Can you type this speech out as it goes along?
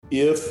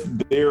if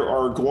there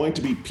are going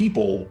to be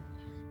people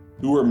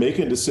who are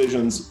making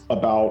decisions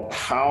about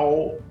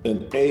how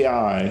an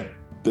AI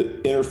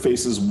that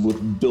interfaces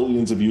with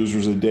billions of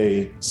users a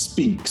day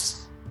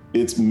speaks,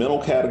 its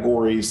mental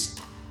categories,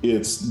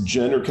 its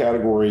gender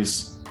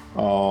categories,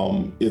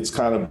 its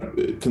kind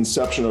of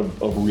conception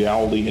of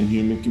reality and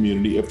human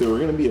community. If there were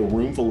going to be a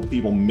room full of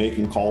people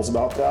making calls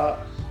about that,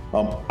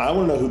 I want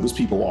to know who those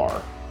people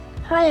are.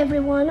 Hi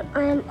everyone,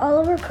 I am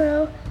Oliver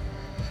Crow,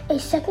 a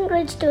second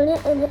grade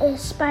student and an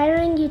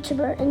aspiring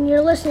YouTuber, and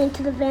you're listening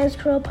to the Vance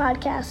Crow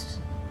Podcast.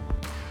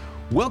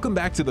 Welcome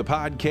back to the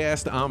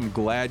podcast. I'm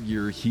glad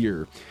you're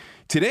here.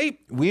 Today,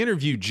 we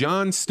interview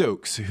Jon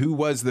Stokes, who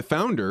was the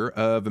founder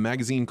of a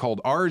magazine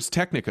called Ars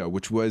Technica,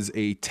 which was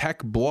a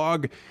tech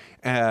blog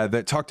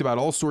that talked about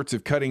all sorts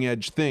of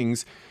cutting-edge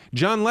things.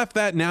 Jon left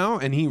that now,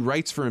 and he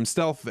writes for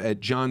himself at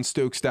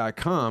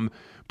jonstokes.com,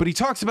 but he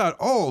talks about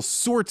all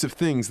sorts of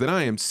things that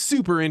I am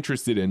super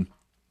interested in.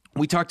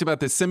 We talked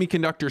about the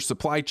semiconductor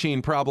supply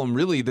chain problem,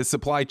 really the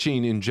supply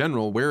chain in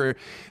general, where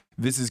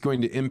this is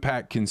going to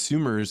impact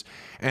consumers.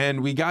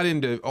 And we got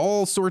into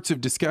all sorts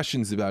of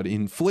discussions about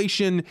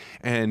inflation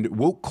and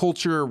woke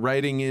culture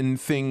writing in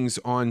things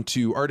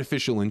onto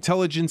artificial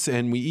intelligence.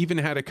 And we even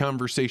had a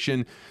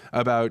conversation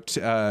about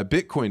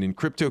Bitcoin and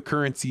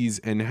cryptocurrencies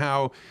and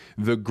how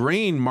the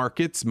grain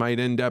markets might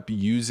end up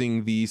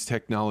using these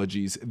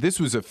technologies. This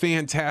was a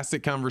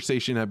fantastic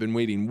conversation. I've been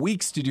waiting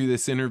weeks to do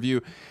this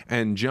interview,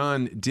 and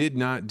Jon did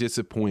not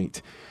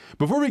disappoint.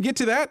 Before we get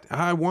to that,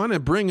 I want to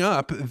bring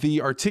up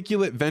the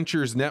Articulate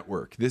Ventures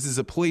Network. This is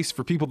a place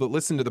for people that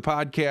listen to the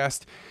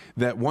podcast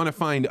that want to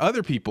find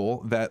other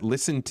people that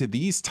listen to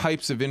these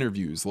types of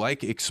interviews,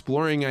 like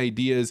exploring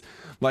ideas,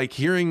 like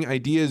hearing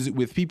ideas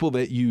with people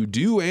that you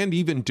do and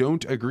even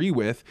don't agree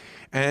with.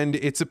 And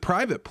it's a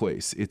private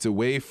place. It's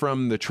away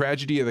from the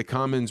tragedy of the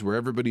commons where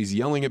everybody's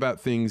yelling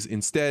about things.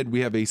 Instead,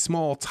 we have a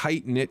small,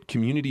 tight-knit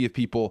community of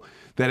people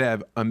that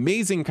have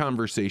amazing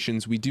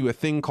conversations. We do a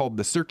thing called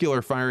the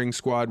Circular Firing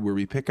Squad, where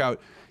we pick out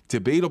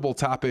debatable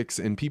topics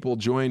and people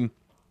join.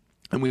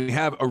 And we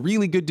have a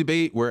really good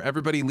debate where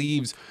everybody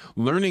leaves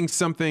learning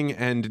something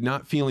and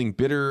not feeling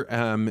bitter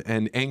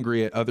and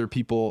angry at other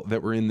people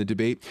that were in the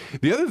debate.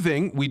 The other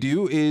thing we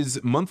do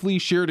is monthly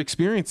shared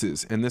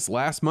experiences. And this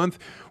last month,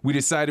 we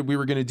decided we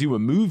were going to do a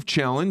move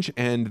challenge,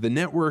 and the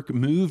network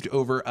moved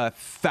over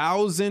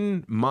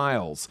 1,000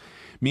 miles.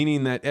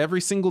 Meaning that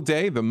every single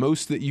day, the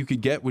most that you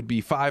could get would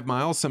be 5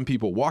 miles. Some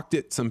people walked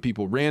it, some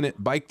people ran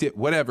it, biked it,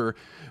 whatever.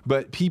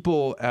 But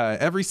people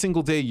every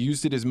single day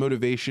used it as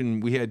motivation.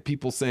 We had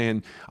people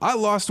saying, I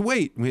lost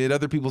weight. We had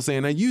other people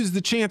saying, I used the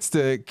chance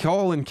to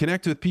call and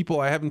connect with people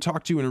I haven't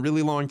talked to in a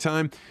really long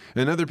time.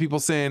 And other people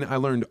saying, I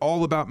learned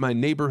all about my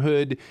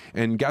neighborhood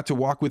and got to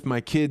walk with my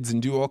kids and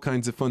do all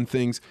kinds of fun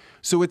things.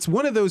 So it's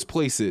one of those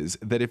places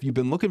that if you've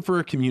been looking for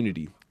a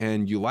community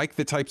and you like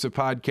the types of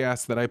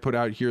podcasts that I put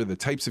out here, the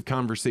types of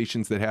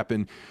conversations that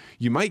happen,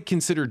 you might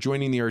consider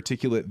joining the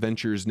Articulate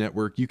Ventures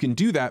Network. You can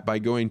do that by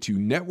going to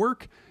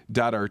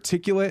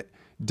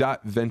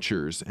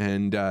network.articulate.ventures.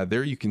 And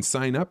there you can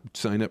sign up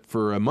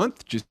for a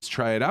month, just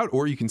try it out,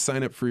 or you can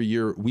sign up for a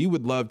year. We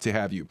would love to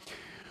have you.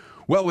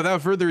 Well,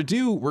 without further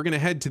ado, we're going to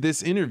head to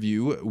this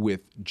interview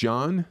with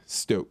Jon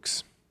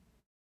Stokes.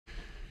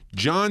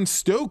 Jon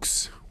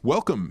Stokes,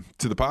 welcome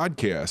to the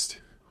podcast.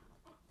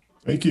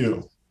 Thank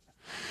you.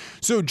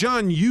 So,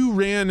 Jon, you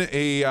ran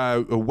a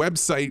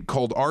website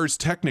called Ars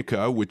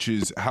Technica, which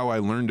is how I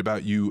learned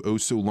about you oh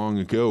so long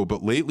ago.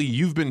 But lately,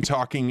 you've been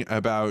talking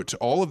about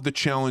all of the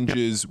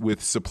challenges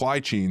with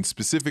supply chain,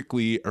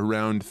 specifically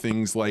around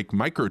things like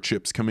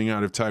microchips coming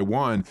out of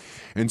Taiwan.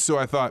 And so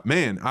I thought,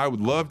 man, I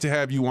would love to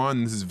have you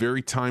on. This is a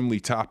very timely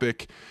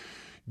topic.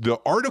 The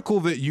article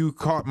that you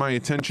caught my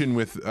attention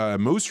with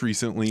most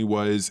recently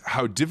was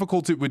how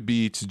difficult it would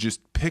be to just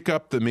pick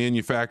up the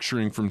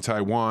manufacturing from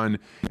Taiwan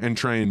and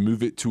try and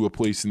move it to a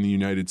place in the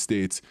United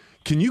States.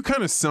 Can you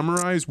kind of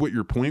summarize what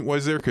your point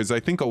was there? Because I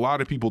think a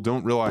lot of people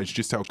don't realize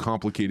just how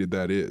complicated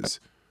that is.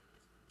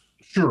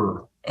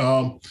 Sure.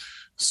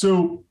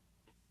 So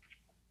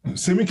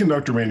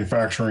semiconductor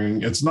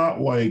manufacturing, it's not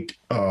like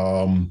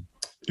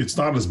it's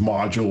not as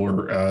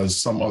modular as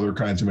some other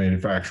kinds of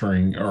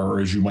manufacturing, or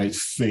as you might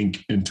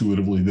think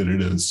intuitively that it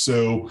is.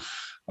 So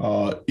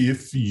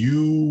if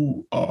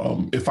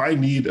I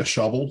need a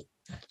shovel,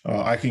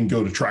 I can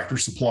go to Tractor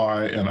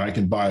Supply and I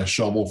can buy a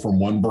shovel from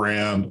one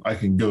brand. I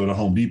can go to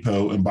Home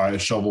Depot and buy a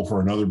shovel for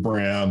another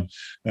brand.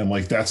 And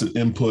like that's an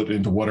input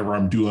into whatever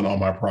I'm doing on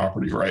my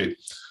property, right?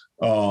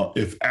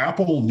 If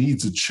Apple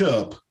needs a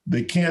chip,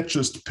 they can't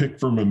just pick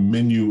from a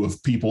menu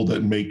of people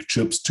that make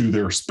chips to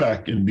their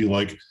spec and be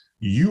like,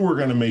 you are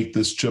going to make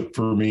this chip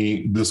for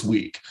me this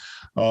week.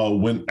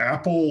 When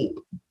Apple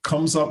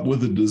comes up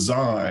with a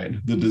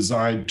design, the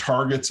design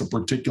targets a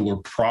particular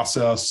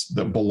process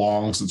that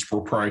belongs, it's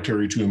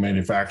proprietary to a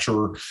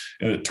manufacturer,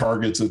 and it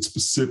targets it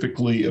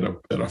specifically at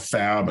a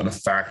fab and a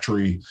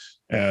factory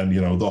and,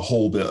 the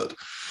whole bit.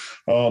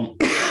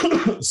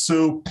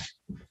 So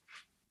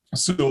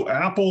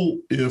Apple,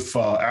 if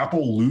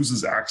Apple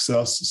loses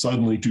access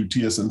suddenly to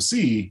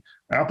TSMC,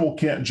 Apple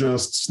can't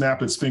just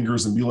snap its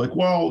fingers and be like,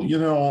 well,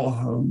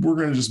 we're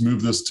going to just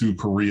move this to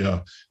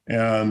Korea.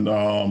 And,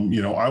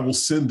 I will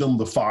send them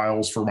the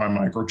files for my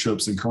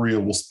microchips, and Korea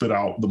will spit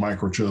out the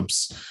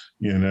microchips.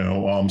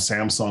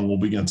 Samsung will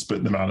begin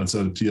spitting them out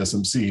instead of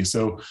TSMC.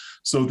 So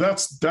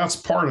that's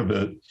part of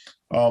it.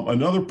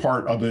 Another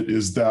part of it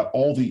is that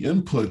all the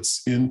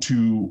inputs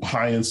into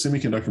high-end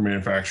semiconductor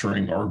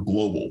manufacturing are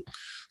global.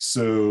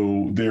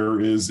 So there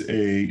is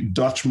a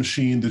Dutch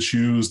machine that's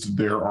used.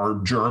 There are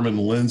German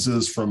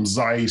lenses from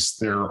Zeiss.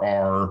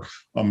 There's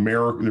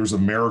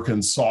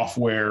American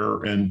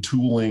software and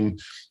tooling,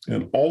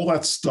 and all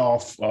that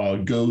stuff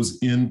goes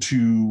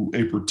into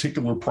a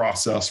particular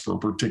process for a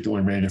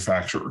particular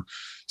manufacturer.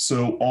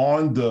 So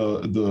on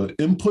the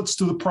inputs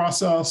to the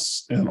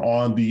process and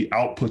on the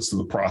outputs to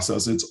the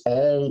process, it's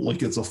all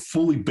like it's a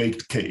fully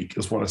baked cake,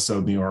 is what I said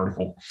in the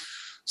article.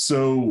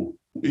 So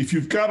if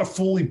you've got a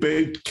fully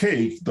baked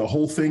cake, the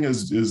whole thing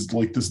is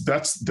like this.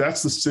 That's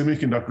the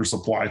semiconductor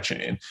supply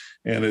chain,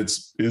 and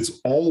it's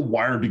all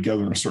wired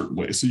together in a certain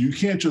way. So you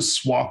can't just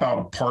swap out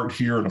a part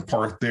here and a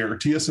part there.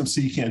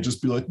 TSMC can't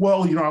just be like,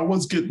 well, I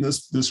was getting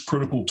this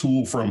critical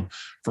tool from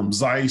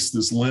Zeiss,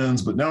 this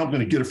lens, but now I'm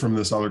going to get it from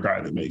this other guy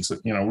that makes it.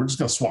 We're just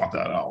going to swap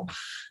that out.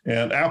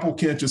 And Apple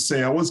can't just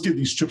say, I was getting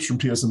these chips from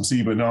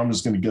TSMC, but now I'm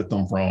just going to get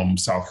them from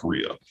South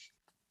Korea.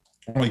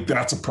 Like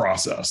that's a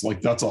process,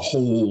 like that's a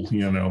whole,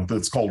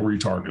 that's called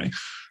retargeting.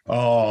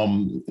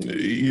 All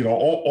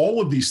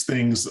of these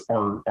things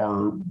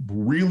are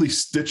really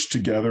stitched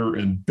together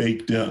and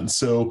baked in.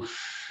 So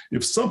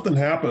if something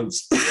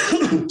happens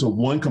to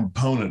one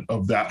component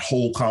of that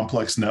whole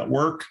complex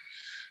network,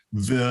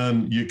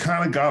 then you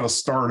kind of got to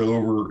start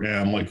over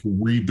and like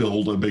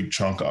rebuild a big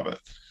chunk of it.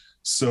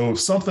 So if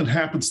something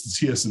happens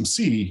to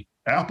TSMC,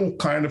 Apple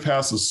kind of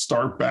has to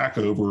start back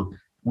over,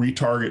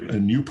 retarget a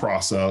new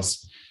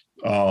process,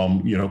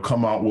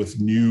 come out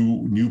with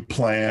new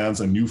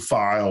plans and new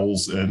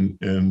files and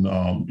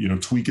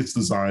tweak its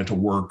design to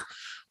work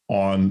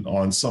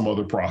on some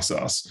other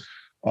process.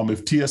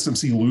 If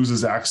TSMC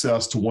loses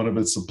access to one of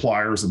its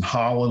suppliers in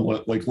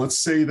Holland, let's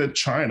say that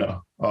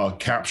China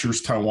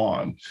captures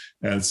Taiwan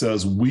and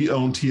says, we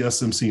own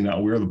TSMC now,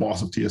 we are the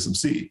boss of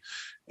TSMC.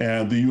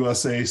 And the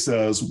USA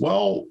says,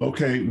 well,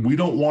 okay, we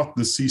don't want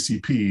the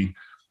CCP,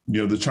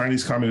 the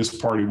Chinese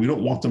Communist Party, we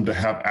don't want them to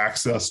have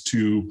access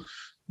to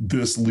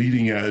this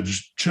leading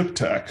edge chip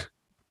tech.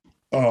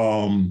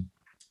 In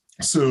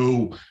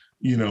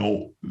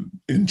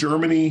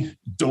Germany,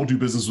 don't do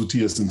business with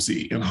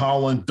TSMC. In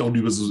Holland, don't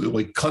do business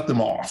with, cut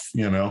them off,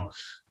 Then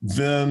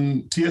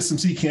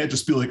TSMC can't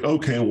just be like,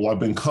 okay, well, I've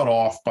been cut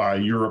off by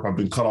Europe, I've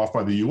been cut off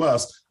by the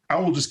US, I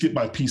will just get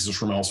my pieces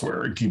from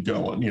elsewhere and keep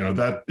going.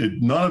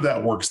 None of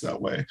that works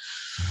that way.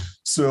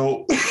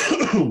 So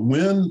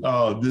when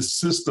this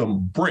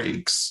system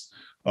breaks,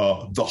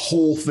 the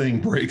whole thing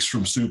breaks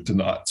from soup to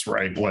nuts,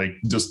 right?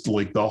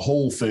 The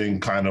whole thing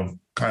kind of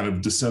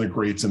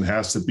disintegrates and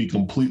has to be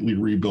completely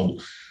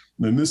rebuilt.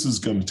 And this is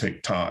going to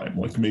take time,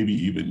 like maybe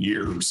even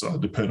years,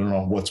 depending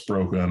on what's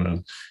broken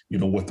and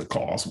what the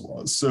cause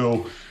was.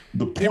 So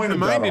the point of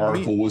that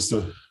article was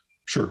to.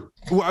 Sure.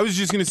 Well, I was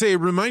just going to say, it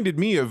reminded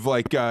me of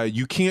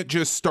you can't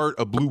just start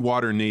a blue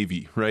water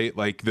navy, right?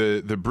 Like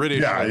the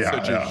British had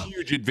such a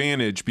huge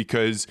advantage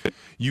because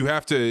you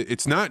have to,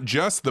 it's not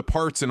just the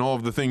parts and all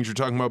of the things you're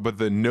talking about, but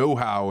the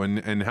know-how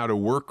and how to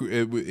work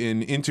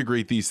and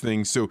integrate these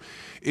things. So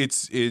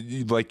it's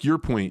like your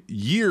point,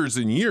 years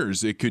and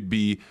years it could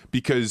be,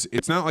 because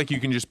it's not like you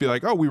can just be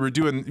like, oh, we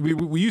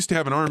used to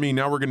have an army,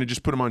 now we're going to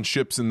just put them on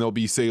ships and there'll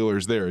be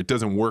sailors there. It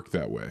doesn't work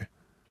that way.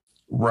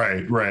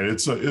 Right.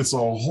 It's a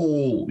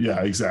whole,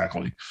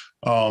 exactly.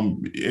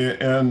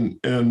 And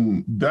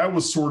that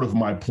was sort of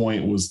my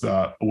point, was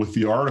that with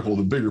the article,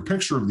 the bigger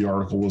picture of the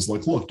article was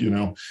like, look,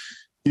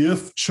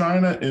 if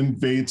China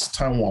invades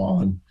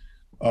Taiwan,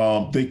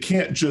 they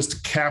can't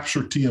just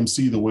capture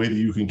TMC the way that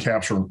you can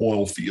capture an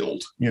oil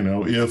field.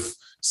 If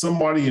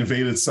somebody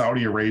invaded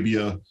Saudi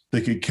Arabia,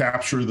 they could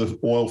capture the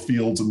oil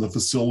fields and the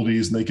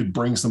facilities, and they could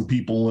bring some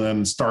people in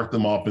and start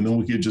them up, and then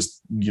we could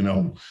just,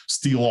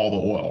 steal all the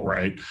oil,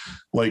 right?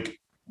 Like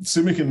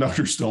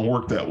semiconductors don't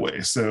work that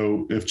way.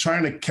 So if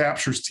China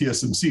captures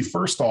TSMC,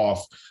 first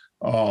off,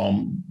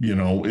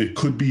 it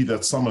could be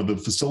that some of the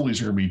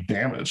facilities are going to be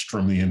damaged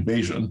from the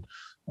invasion.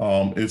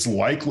 It's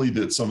likely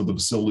that some of the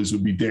facilities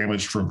would be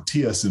damaged from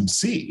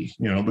TSMC,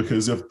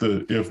 because if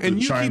the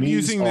and you Chinese keep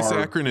using this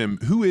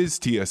acronym, who is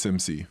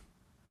TSMC?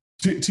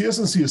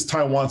 TSMC is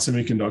Taiwan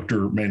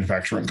Semiconductor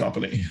Manufacturing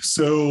Company.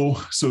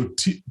 So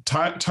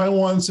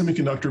Taiwan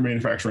Semiconductor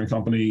Manufacturing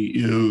Company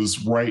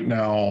is right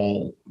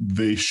now,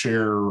 they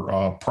share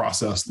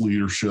process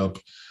leadership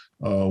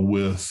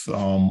with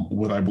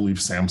what I believe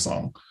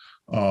Samsung,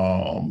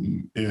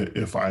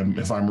 if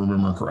I'm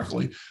remembering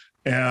correctly,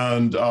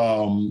 and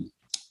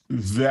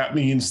that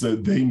means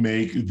that they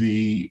make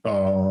the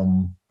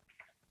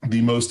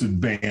most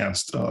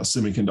advanced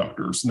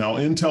semiconductors. Now,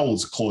 Intel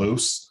is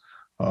close.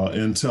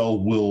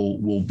 Intel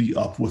will be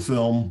up with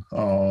them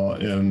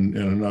in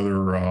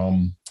another,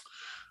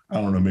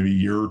 maybe a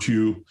year or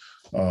two.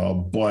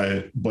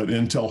 But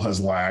Intel has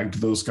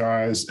lagged those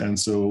guys. And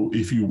so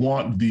if you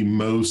want the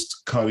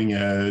most cutting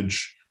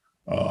edge,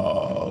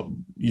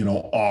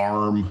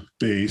 ARM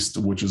based,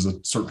 which is a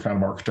certain kind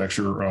of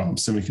architecture,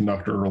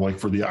 semiconductor, like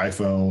for the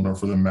iPhone or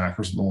for the Mac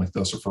or something like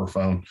this, or for a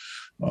phone,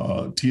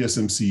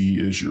 TSMC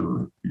is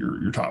your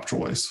top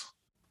choice.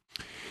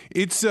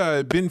 It's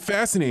been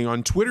fascinating.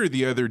 On Twitter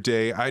the other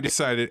day, I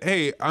decided,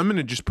 hey, I'm going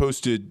to just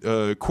post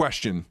a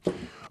question.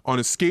 On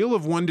a scale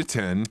of 1 to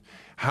 10,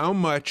 how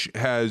much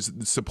has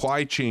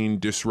supply chain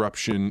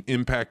disruption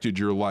impacted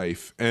your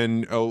life?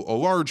 And a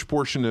large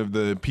portion of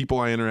the people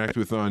I interact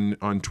with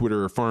on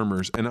Twitter are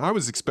farmers. And I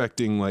was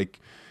expecting 2s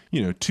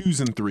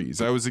and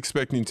 3s. I was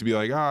expecting to be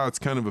like, it's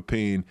kind of a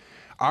pain.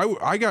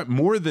 I got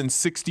more than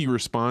 60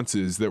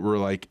 responses that were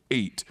like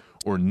 8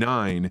 or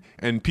 9,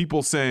 and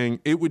people saying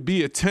it would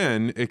be a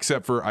 10,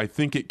 except for I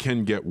think it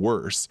can get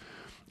worse.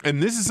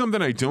 And this is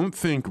something I don't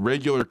think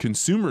regular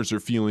consumers are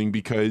feeling,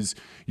 because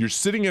you're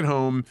sitting at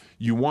home,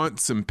 you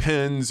want some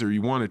pens, or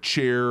you want a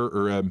chair,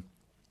 or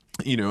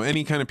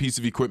any kind of piece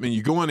of equipment.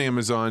 You go on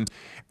Amazon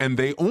and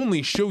they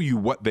only show you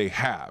what they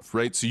have,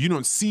 right? So you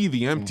don't see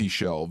the empty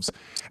shelves.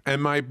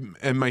 And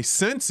my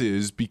sense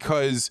is,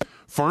 because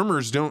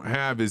farmers don't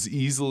have as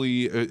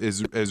easily,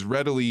 as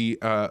readily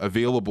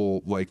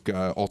available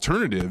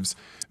alternatives,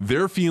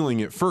 they're feeling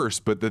it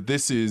first, but that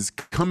this is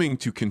coming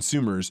to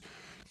consumers.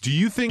 Do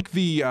you think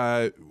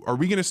are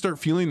we going to start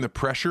feeling the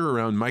pressure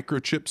around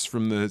microchips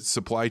from the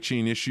supply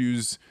chain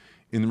issues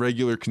in the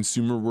regular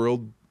consumer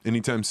world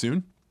anytime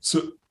soon?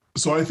 So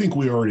I think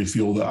we already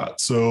feel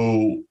that.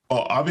 So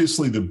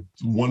obviously the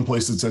one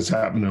place that's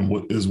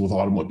happening is with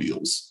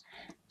automobiles.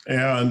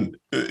 And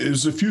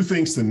there's a few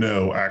things to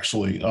know,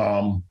 actually.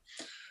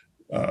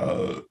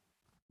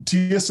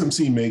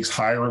 TSMC makes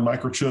higher-end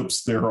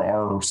microchips. There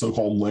are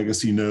so-called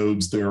legacy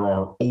nodes. There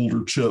are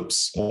older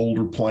chips,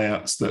 older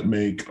plants that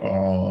make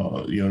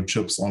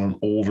chips on an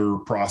older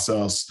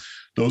process.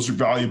 Those are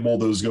valuable.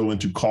 Those go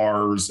into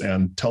cars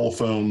and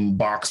telephone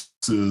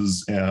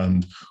boxes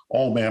and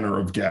all manner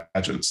of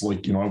gadgets.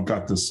 I've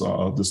got this.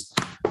 I'll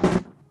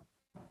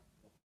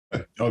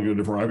go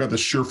different. I've got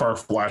this Surefire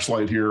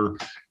flashlight here.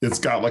 It's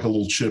got like a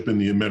little chip in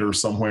the emitter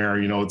somewhere.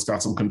 It's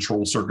got some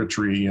control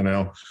circuitry.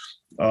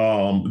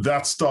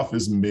 That stuff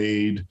is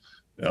made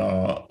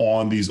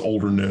on these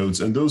older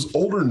nodes, and those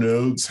older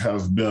nodes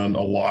have been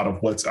a lot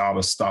of what's out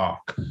of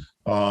stock.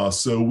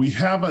 So we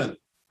haven't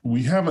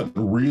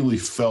really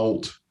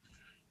felt,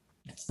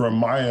 from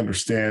my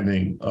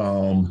understanding,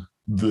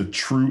 the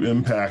true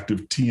impact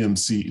of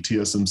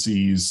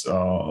TSMC's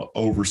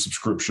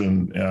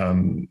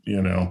oversubscription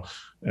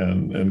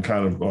and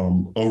kind of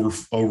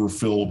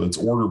overfill of its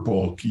order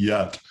book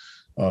yet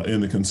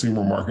in the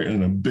consumer market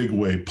in a big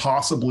way.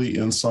 Possibly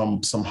in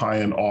some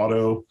high-end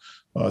auto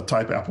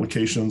type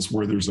applications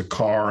where there's a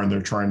car and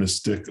they're trying to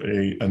stick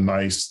a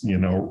nice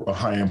a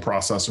high-end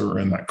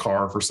processor in that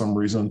car for some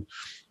reason.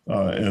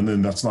 And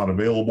then that's not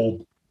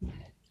available.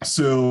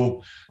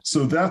 So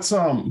that's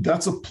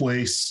a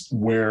place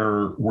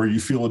where you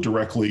feel it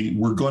directly.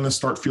 We're going to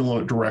start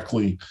feeling it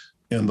directly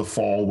in the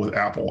fall with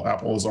Apple.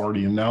 Apple has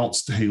already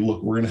announced, hey,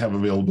 look, we're going to have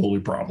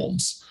availability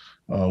problems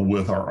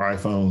with our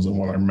iPhones and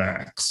with our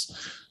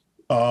Macs.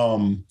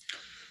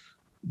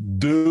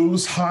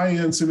 Those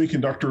high-end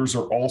semiconductors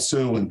are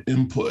also an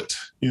input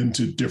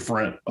into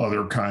different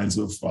other kinds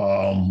of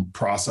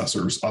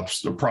processes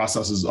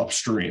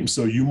upstream.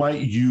 So you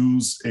might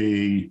use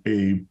a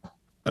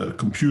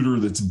computer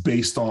that's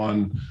based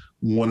on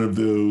one of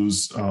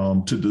those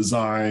to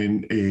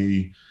design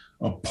a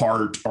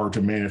part or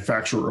to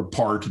manufacture a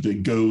part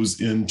that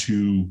goes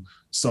into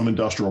some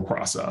industrial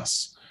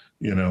process.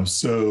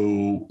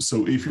 So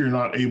if you're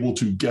not able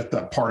to get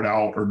that part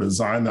out or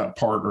design that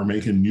part or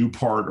make a new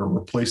part or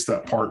replace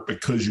that part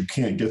because you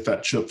can't get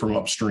that chip from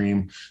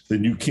upstream,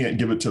 then you can't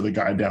give it to the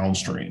guy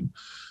downstream.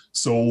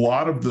 So a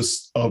lot of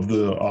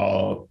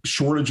the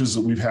shortages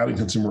that we've had in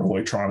consumer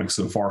electronics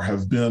so far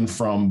have been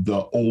from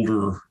the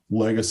older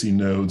legacy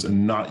nodes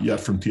and not yet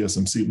from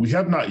TSMC. We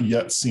have not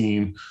yet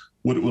seen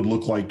what it would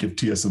look like if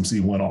TSMC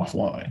went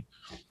offline.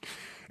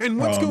 And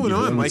what's going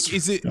on?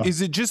 Is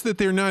it just that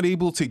they're not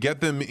able to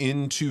get them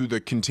into the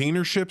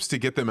container ships to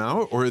get them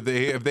out, or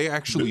have they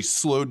actually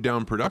slowed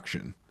down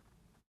production?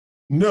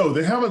 No,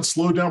 they haven't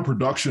slowed down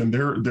production.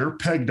 They're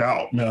pegged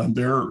out, man.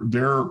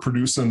 They're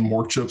producing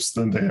more chips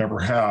than they ever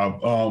have.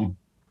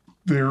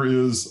 There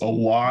is a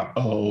lot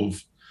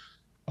of,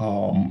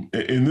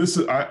 and this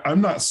is,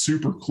 I'm not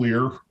super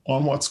clear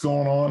on what's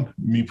going on,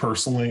 me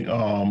personally,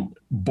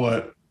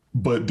 but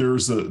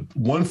there's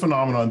one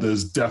phenomenon that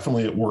is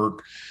definitely at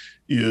work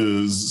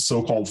is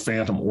so-called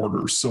phantom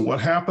orders. So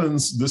what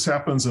happens, this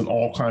happens in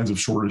all kinds of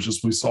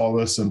shortages. We saw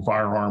this in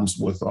firearms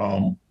with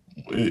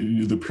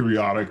the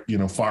periodic,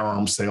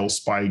 firearm sales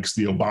spikes,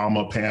 the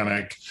Obama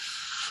panic,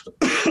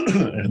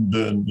 And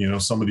then,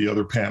 some of the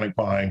other panic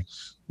buying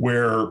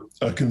where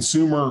a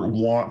consumer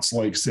wants,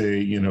 like,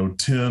 say,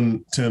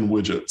 10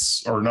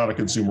 widgets, or not a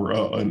consumer,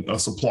 a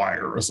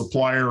supplier. A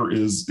supplier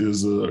is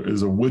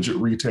a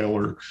widget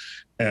retailer,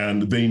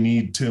 and they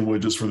need 10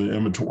 widgets for the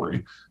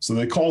inventory. So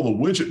they call the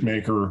widget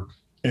maker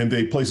and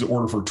they place an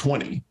order for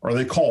 20, or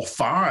they call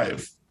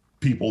 5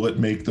 people that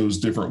make those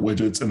different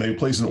widgets and they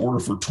place an order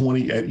for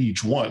 20 at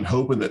each one,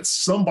 hoping that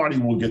somebody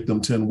will get them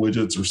 10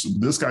 widgets, or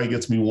this guy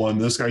gets me 1,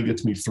 this guy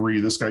gets me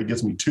 3, this guy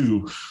gets me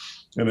 2.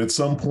 And at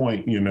some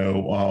point,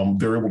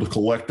 they're able to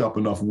collect up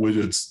enough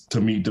widgets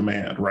to meet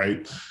demand,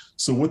 right?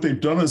 So what they've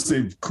done is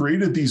they've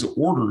created these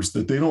orders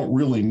that they don't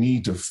really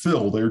need to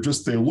fill. They're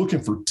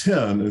looking for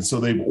 10. And so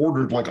they've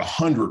ordered like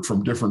 100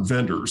 from different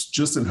vendors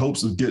just in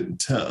hopes of getting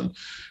 10.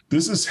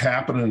 This is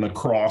happening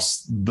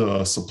across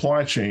the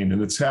supply chain,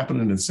 and it's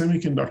happening in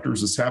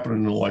semiconductors. It's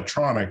happening in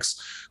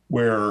electronics,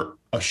 where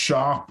a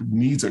shop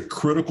needs a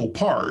critical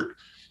part.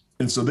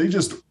 And so they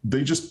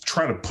just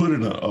try to put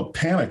in a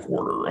panic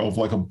order of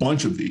like a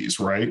bunch of these,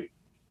 right?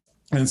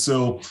 And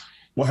so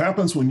what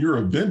happens when you're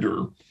a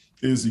vendor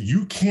is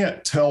you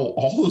can't tell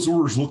all those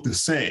orders look the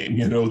same.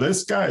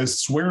 This guy is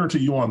swearing to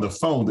you on the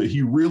phone that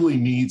he really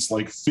needs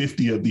like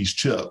 50 of these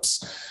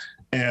chips.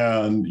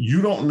 And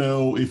you don't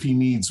know if he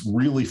needs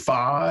really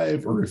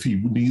 5 or if he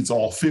needs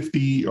all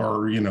 50,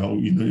 or, you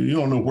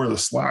don't know where the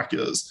slack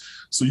is.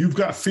 So you've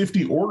got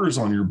 50 orders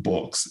on your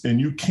books,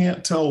 and you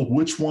can't tell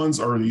which ones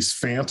are these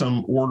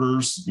phantom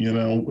orders,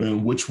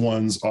 and which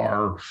ones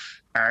are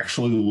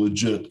actually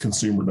legit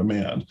consumer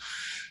demand.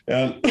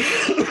 And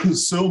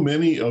so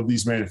many of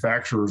these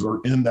manufacturers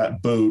are in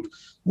that boat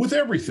with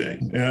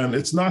everything. And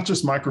it's not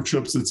just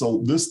microchips. It's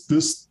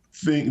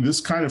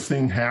this kind of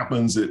thing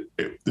happens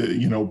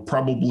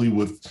probably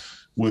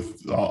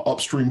with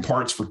upstream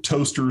parts for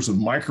toasters and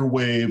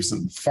microwaves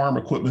and farm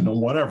equipment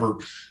and whatever.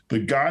 The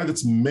guy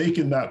that's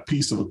making that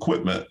piece of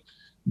equipment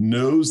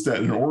knows that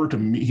in order to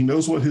meet, he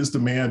knows what his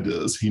demand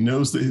is. He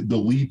knows that the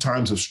lead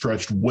times have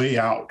stretched way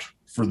out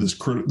for these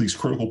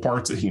critical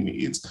parts that he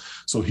needs.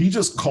 So he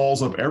just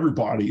calls up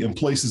everybody and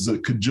places a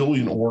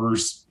cajillion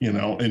orders,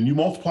 and you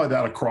multiply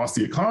that across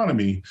the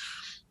economy,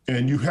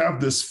 and you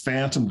have this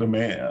phantom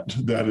demand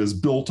that is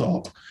built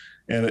up.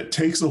 And it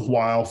takes a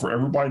while for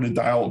everybody to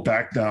dial it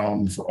back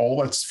down,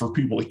 for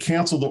people to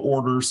cancel the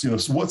orders.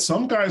 So what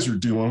some guys are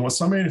doing, what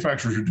some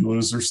manufacturers are doing,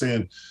 is they're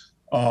saying,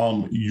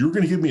 you're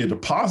going to give me a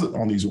deposit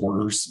on these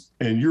orders,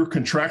 and you're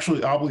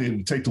contractually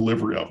obligated to take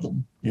delivery of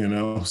them.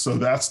 So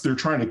they're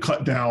trying to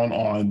cut down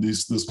on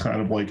this kind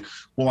of like,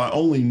 well, I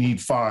only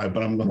need 5,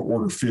 but I'm going to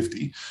order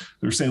 50.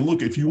 They're saying,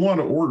 look, if you want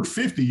to order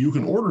 50, you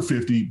can order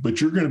 50, but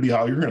you're going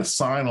to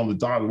sign on the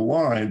dotted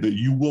line that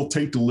you will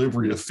take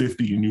delivery of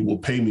 50 and you will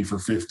pay me for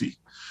 50.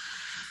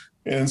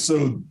 And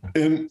so,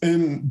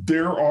 and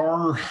there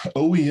are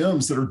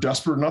OEMs that are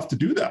desperate enough to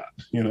do that,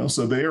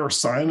 so they are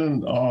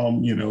signing,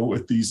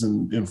 at these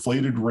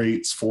inflated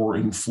rates for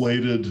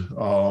inflated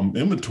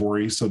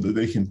inventory so that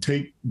they can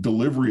take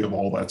delivery of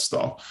all that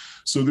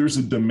stuff. So there's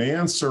a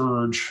demand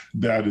surge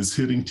that is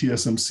hitting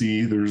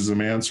TSMC. There's a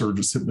demand surge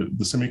that's hitting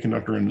the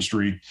semiconductor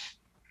industry.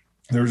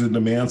 There's a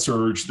demand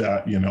surge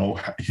that,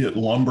 hit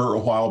lumber a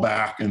while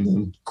back and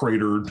then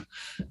cratered,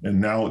 and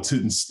now it's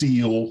hitting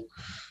steel.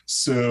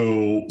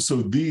 So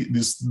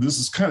this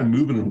is kind of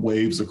moving in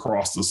waves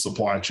across the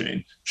supply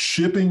chain.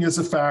 Shipping is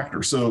a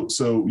factor. So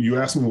you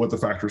asked me what the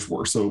factors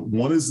were. So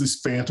one is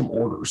these phantom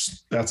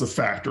orders. That's a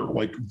factor.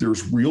 Like,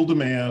 there's real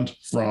demand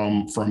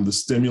from the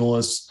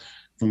stimulus,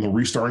 from the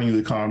restarting of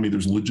the economy.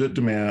 There's legit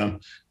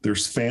demand.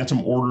 There's phantom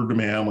order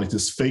demand, like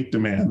this fake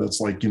demand that's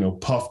like,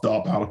 puffed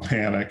up out of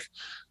panic.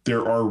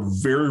 There are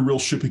very real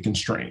shipping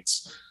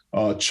constraints.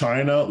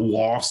 China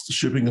lost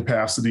shipping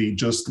capacity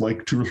just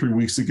like 2 or 3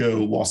 weeks ago,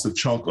 lost a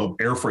chunk of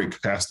air freight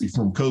capacity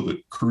from COVID,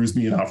 crews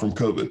being out from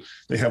COVID.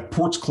 They have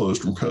ports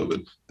closed from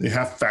COVID. They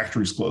have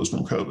factories closed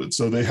from COVID.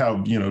 So they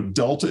have,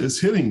 Delta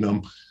is hitting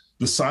them.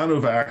 The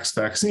Sinovac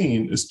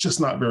vaccine is just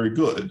not very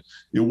good.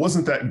 It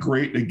wasn't that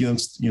great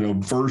against,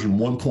 version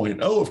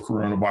 1.0 of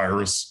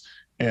coronavirus.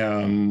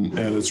 And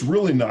it's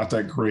really not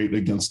that great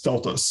against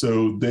Delta.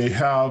 So they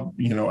have,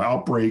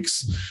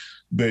 outbreaks.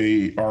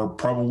 They are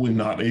probably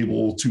not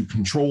able to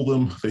control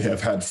them. They have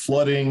had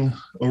flooding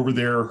over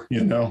there,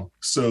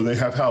 so they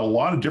have had a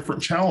lot of different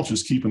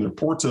challenges keeping their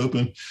ports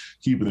open,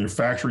 keeping their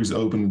factories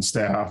open and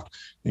staffed,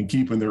 and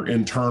keeping their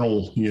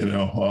internal,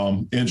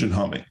 engine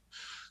humming.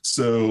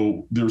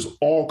 So there's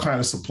all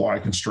kinds of supply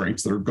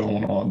constraints that are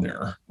going on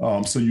there.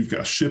 So you've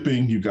got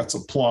shipping, you've got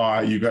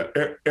supply, you've got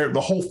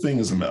the whole thing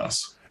is a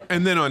mess.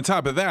 And then on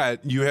top of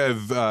that, you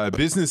have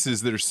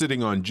businesses that are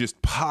sitting on just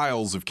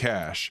piles of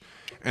cash.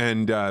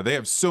 And they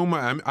have so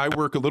much. I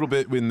work a little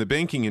bit in the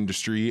banking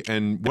industry,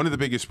 and one of the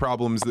biggest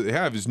problems that they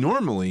have is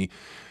normally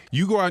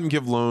you go out and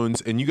give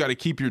loans and you got to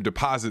keep your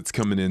deposits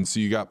coming in so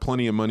you got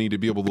plenty of money to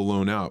be able to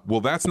loan out.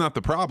 Well, that's not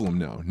the problem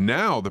now.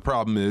 Now the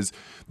problem is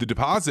the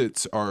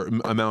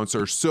amounts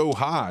are so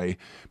high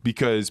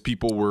because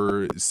people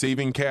were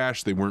saving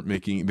cash, they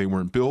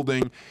weren't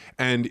building.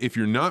 And if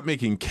you're not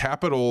making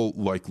capital,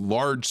 like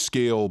large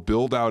scale,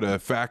 build out a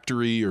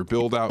factory or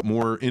build out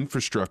more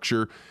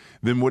infrastructure,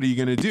 then what are you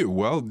going to do?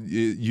 Well,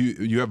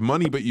 you have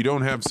money, but you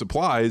don't have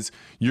supplies.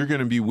 You're going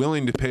to be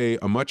willing to pay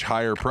a much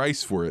higher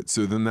price for it.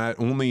 So then that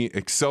only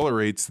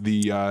accelerates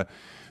the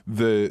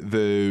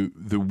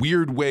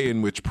weird way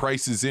in which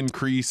prices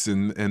increase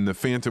and the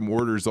phantom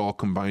orders all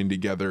combine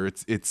together.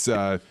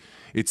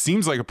 It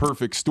seems like a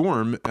perfect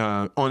storm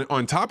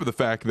on top of the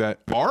fact that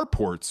our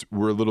ports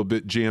were a little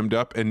bit jammed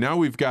up, and now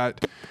we've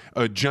got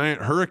a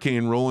giant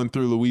hurricane rolling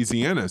through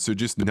Louisiana. So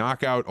just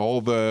knock out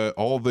all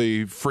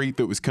the freight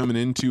that was coming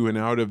into and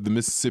out of the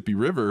Mississippi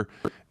River,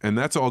 and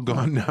that's all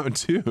gone now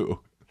too.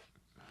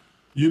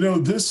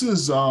 This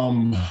is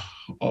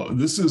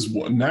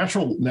what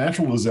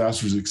natural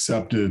disasters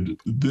accepted.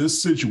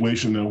 This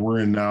situation that we're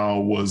in now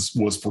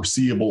was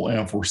foreseeable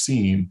and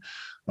foreseen.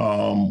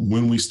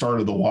 When we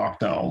started the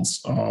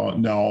lockdowns.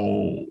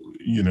 Now,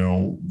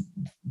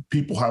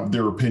 people have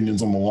their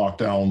opinions on the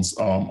lockdowns.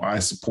 I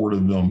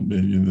supported them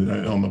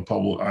on the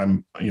public. I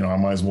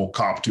might as well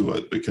cop to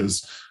it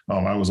because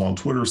I was on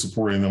Twitter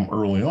supporting them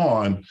early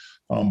on.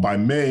 By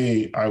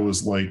May, I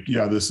was like,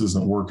 yeah, this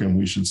isn't working.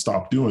 We should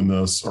stop doing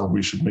this, or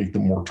we should make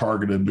them more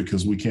targeted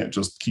because we can't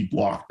just keep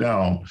locked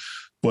down.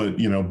 But,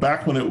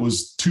 back when it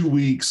was 2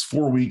 weeks,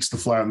 4 weeks to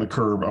flatten the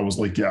curve, I was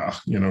like, yeah,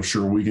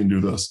 sure, we can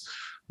do this.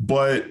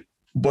 But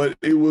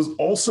it was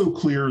also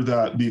clear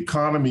that the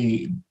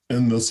economy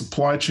and the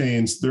supply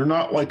chains, they're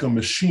not like a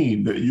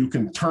machine that you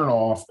can turn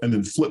off and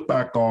then flip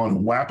back on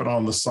and whap it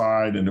on the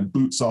side and it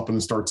boots up and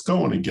it starts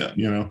going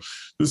again.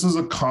 This is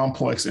a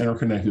complex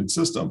interconnected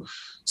system.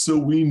 So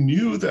we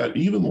knew that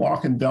even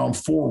locking down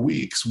 4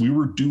 weeks, we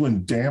were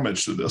doing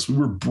damage to this. We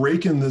were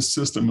breaking this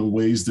system in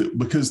ways that,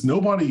 because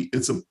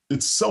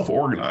it's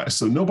self-organized.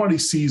 So nobody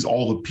sees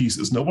all the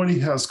pieces. Nobody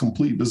has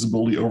complete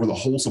visibility over the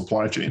whole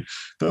supply chain.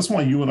 That's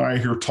why you and I are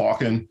here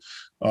talking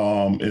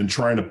and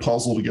trying to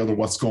puzzle together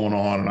what's going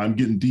on. And I'm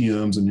getting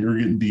DMs and you're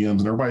getting DMs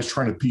and everybody's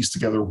trying to piece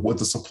together what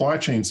the supply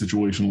chain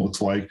situation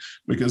looks like,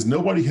 because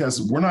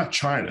we're not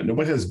China.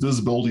 Nobody has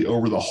visibility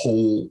over the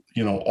whole,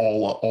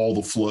 all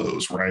the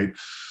flows, right?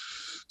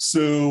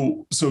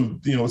 So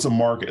it's a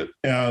market,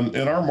 and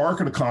our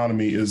market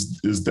economy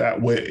is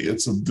that way.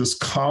 It's this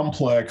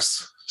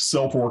complex,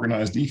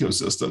 self-organized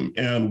ecosystem,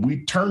 and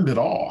we turned it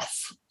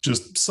off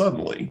just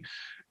suddenly.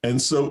 And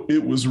so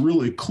it was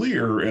really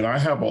clear, and I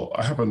have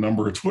a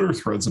number of Twitter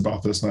threads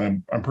about this,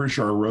 and I'm pretty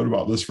sure I wrote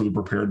about this for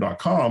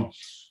theprepared.com,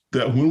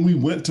 that when we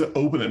went to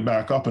open it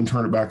back up and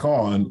turn it back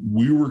on,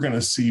 we were going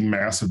to see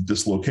massive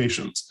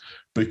dislocations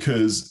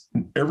because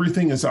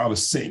everything is out of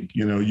sync.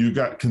 You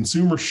got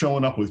consumers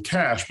showing up with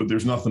cash, but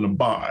there's nothing to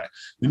buy.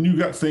 Then you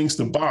got things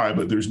to buy,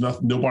 but there's no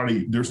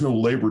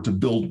labor to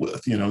build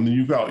with, and then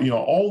you've got,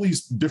 all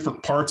these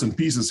different parts and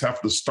pieces have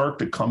to start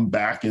to come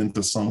back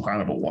into some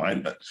kind of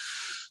alignment.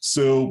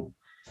 So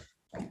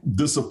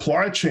the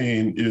supply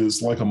chain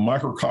is like a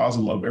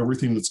microcosm of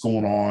everything that's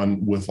going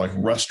on with like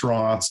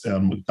restaurants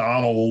and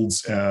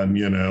McDonald's and,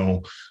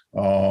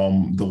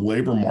 the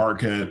labor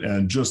market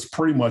and just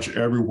pretty much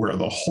everywhere.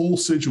 The whole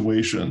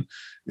situation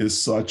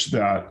is such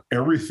that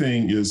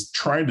everything is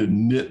trying to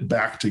knit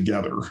back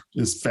together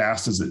as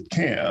fast as it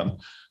can.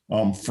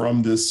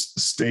 From this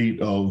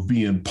state of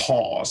being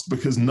paused,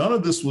 because none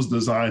of this was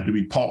designed to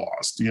be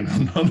paused.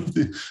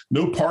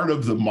 No part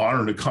of the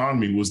modern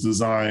economy was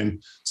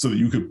designed so that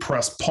you could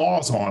press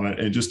pause on it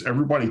and just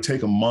everybody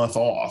take a month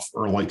off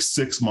or like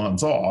 6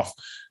 months off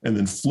and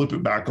then flip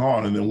it back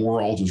on, and then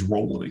we're all just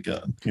rolling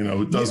again.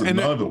 It doesn't.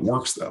 None of it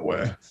works that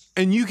way.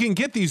 And you can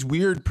get these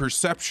weird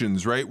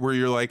perceptions, right? Where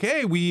you're like,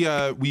 hey, we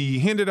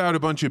handed out a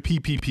bunch of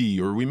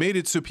PPP, or we made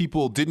it so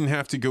people didn't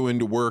have to go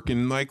into work,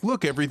 and like,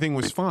 look, everything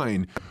was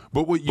fine.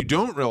 But what you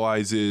don't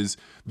realize is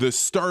the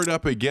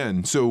startup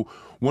again. So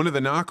one of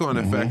the knock-on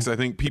effects I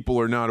think people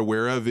are not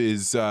aware of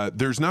is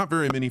there's not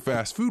very many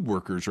fast food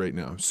workers right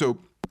now. So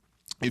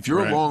if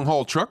you're a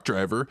long-haul truck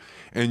driver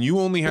and you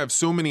only have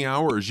so many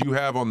hours you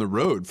have on the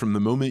road from the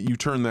moment you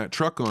turn that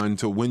truck on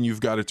to when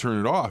you've got to turn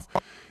it off,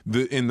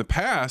 in the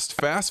past,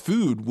 fast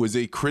food was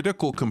a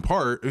critical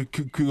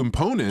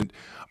component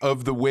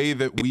of the way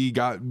that we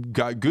got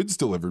goods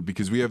delivered,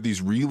 because we have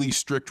these really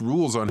strict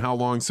rules on how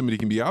long somebody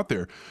can be out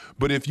there.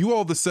 But if you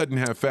all of a sudden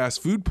have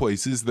fast food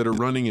places that are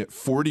running at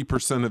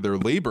 40% of their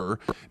labor,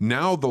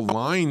 now the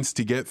lines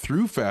to get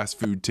through fast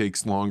food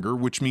takes longer,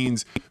 which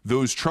means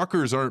those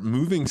truckers aren't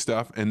moving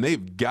stuff and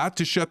they've got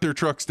to shut their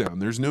trucks down.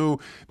 There's no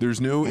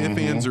ifs,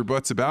 ands, or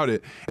buts about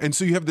it. And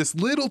so you have this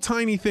little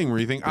tiny thing where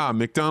you think,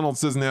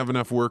 McDonald's doesn't have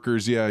enough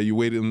workers, yeah, you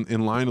wait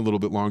in line a little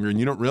bit longer, and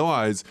you don't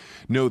realize,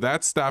 no,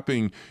 that's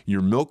stopping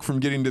your milk from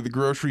getting to the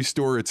grocery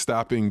store. It's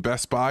stopping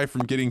Best Buy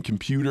from getting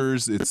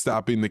computers. It's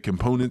stopping the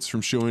components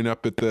from showing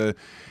up at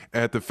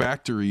the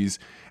factories.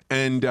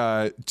 And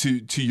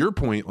to your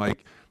point,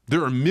 like,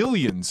 there are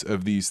millions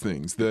of these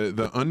things.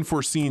 The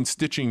unforeseen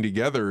stitching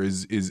together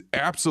is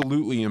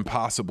absolutely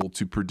impossible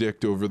to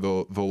predict over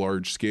the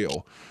large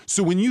scale.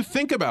 So when you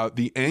think about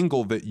the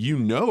angle that you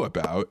know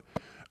about,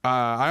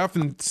 I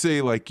often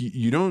say, like,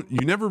 you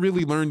never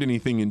really learned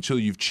anything until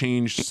you've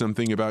changed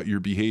something about your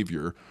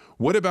behavior.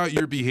 What about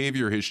your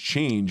behavior has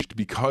changed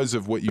because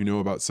of what you know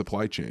about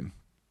supply chain?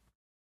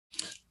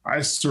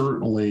 I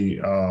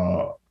certainly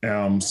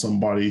am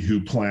somebody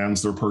who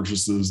plans their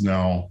purchases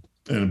now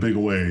in a big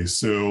way.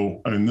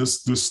 So, and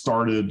this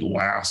started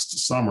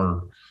last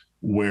summer,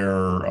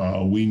 where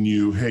we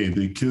knew, hey,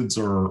 the kids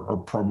are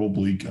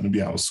probably going to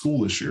be out of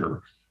school this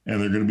year,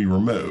 and they're going to be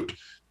remote,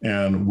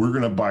 and we're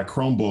going to buy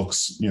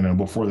Chromebooks,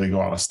 before they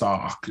go out of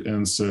stock.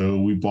 And so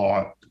we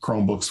bought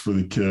Chromebooks for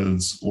the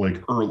kids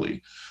like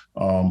early,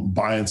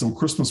 buying some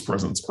Christmas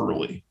presents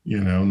early,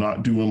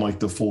 not doing like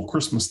the full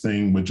Christmas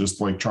thing, but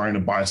just like trying to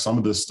buy some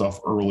of this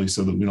stuff early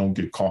so that we don't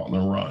get caught in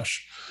a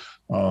rush.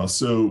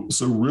 So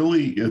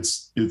really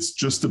it's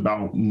just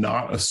about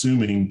not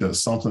assuming that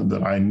something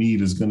that I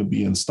need is going to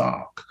be in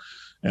stock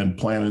and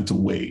planning to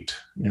wait,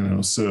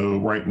 So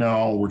right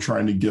now we're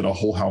trying to get a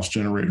whole house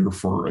generator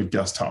for a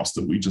guest house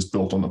that we just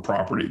built on the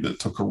property that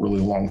took a really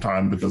long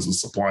time because of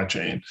supply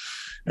chain.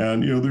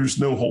 And, there's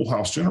no whole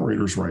house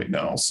generators right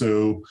now.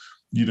 So,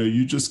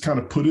 you just kind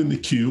of put in the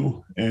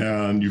queue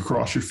and you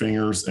cross your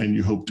fingers and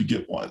you hope to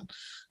get one.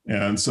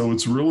 And so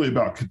it's really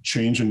about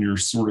changing your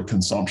sort of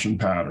consumption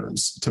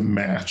patterns to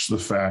match the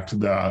fact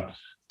that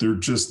there are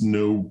just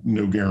no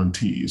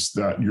guarantees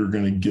that you're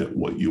going to get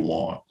what you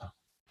want.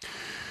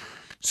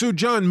 So,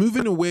 John,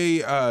 moving away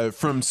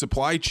from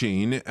supply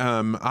chain,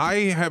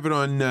 I have it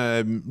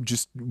on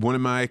just one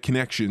of my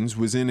connections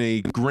was in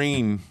a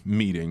grain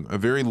meeting, a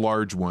very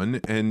large one.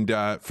 And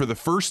for the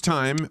first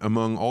time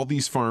among all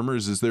these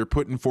farmers, as they're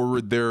putting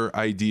forward their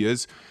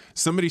ideas,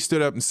 somebody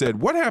stood up and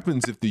said, what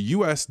happens if the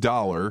U.S.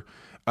 dollar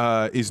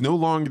is no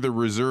longer the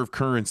reserve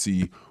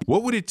currency?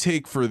 What would it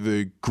take for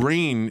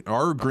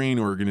our grain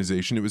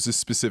organization, it was a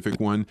specific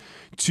one,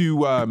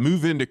 to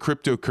move into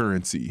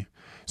cryptocurrency?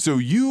 So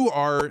you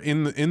are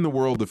in the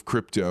world of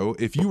crypto.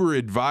 If you were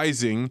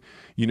advising,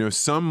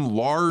 some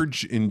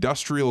large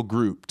industrial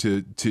group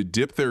to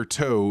dip their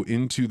toe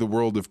into the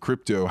world of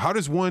crypto, how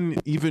does one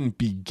even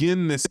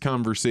begin this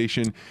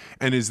conversation?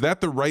 And is that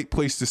the right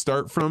place to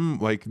start from?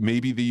 Like,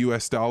 maybe the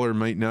U.S. dollar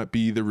might not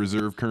be the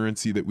reserve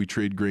currency that we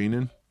trade grain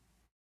in?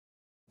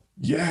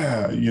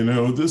 Yeah,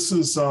 this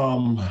is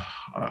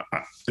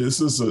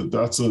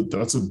that's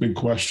a big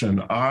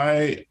question.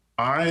 I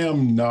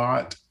am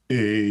not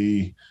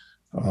a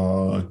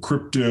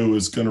crypto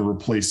is going to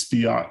replace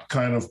fiat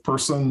kind of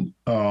person.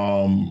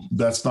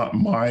 That's not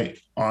my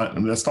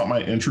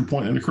entry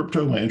point into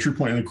crypto. My entry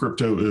point into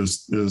crypto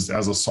is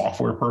as a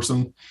software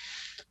person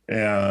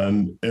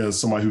and as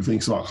somebody who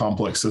thinks about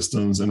complex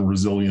systems and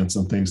resilience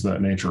and things of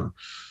that nature.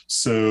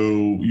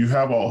 So you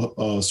have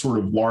a sort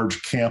of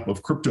large camp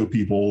of crypto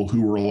people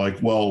who are like,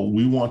 well,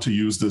 we want to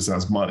use this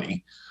as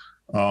money.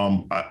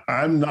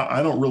 I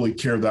don't really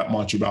care that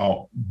much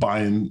about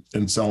buying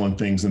and selling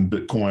things in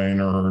Bitcoin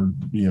or,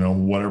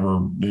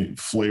 whatever the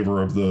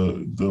flavor of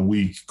the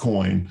week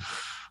coin.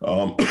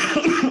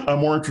 I'm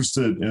more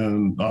interested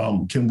in,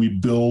 can we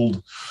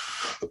build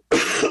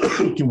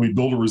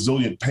a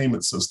resilient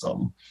payment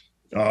system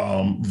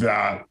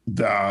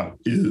that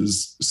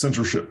is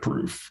censorship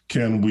proof?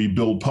 Can we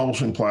build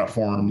publishing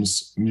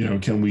platforms?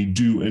 Can we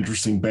do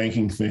interesting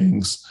banking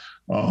things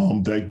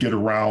that get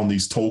around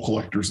these toll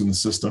collectors in the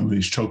system,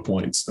 these choke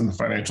points in the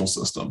financial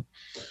system?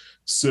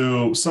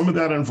 So some of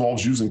that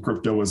involves using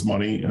crypto as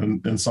money,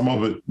 and some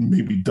of it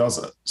maybe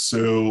doesn't.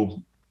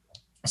 So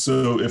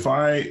if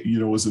I,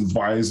 was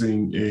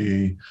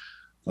advising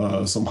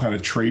some kind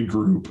of trade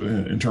group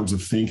in terms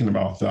of thinking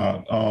about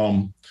that,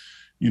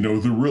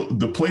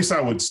 the place I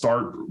would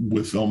start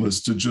with them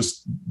is to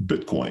just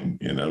Bitcoin,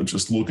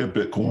 just look at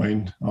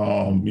Bitcoin,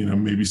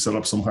 maybe set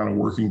up some kind of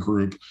working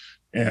group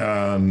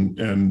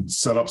and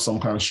set up some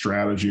kind of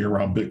strategy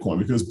around Bitcoin,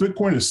 because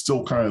Bitcoin is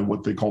still kind of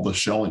what they call the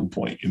Schelling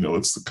point.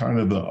 It's the kind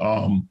of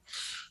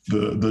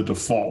the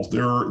default.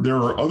 There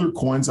are other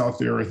coins out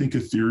there. I think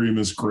Ethereum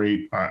is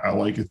great. I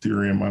like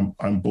Ethereum.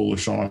 I'm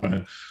bullish on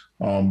it.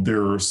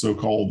 There are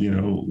so-called,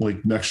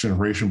 like next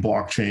generation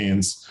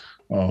blockchains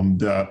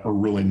that are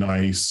really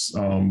nice.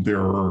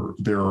 There are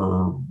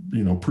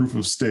proof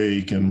of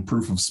stake and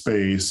proof of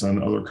space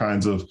and other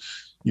kinds of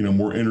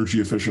more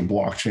energy efficient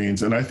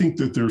blockchains. And I think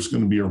that there's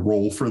going to be a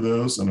role for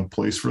those and a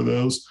place for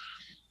those,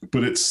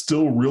 but it's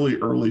still really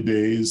early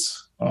days.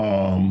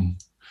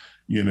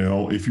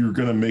 If you're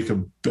going to make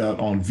a bet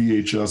on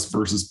VHS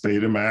versus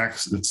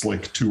Betamax, it's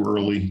like too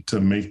early to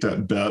make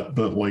that bet.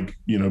 But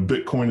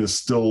Bitcoin is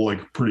still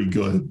like pretty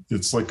good.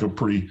 It's like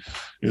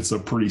it's a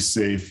pretty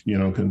safe,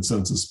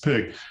 consensus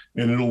pick,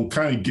 and it'll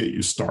kind of get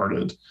you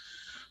started.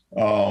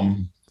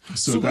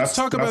 So let's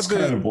talk about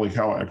kind of like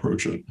how I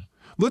approach it.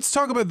 Let's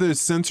talk about the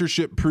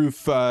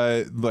censorship-proof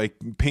like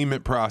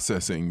payment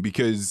processing,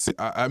 because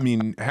I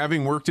mean,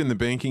 having worked in the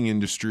banking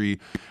industry,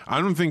 I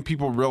don't think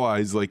people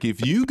realize, like,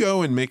 if you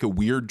go and make a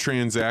weird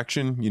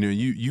transaction, you know,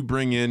 you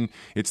bring in,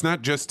 it's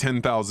not just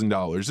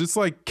 $10,000, it's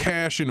like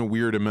cash in a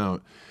weird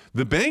amount.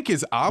 The bank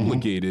is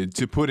obligated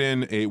to put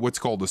in what's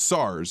called a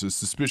SARS, a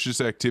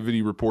suspicious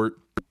activity report.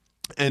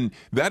 And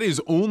that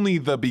is only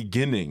the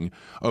beginning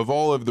of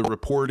all of the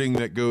reporting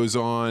that goes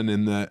on,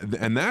 and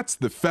that's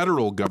the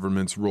federal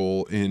government's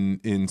role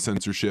in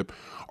censorship.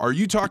 Are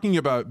you talking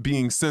about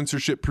being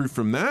censorship proof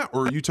from that,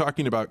 or are you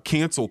talking about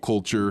cancel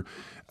culture,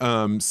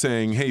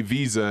 saying, "Hey,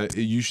 Visa,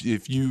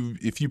 if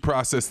you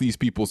process these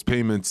people's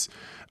payments,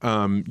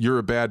 you're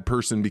a bad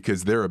person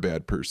because they're a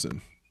bad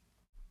person"?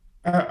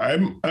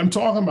 I'm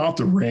talking about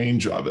the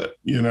range of it.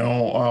 You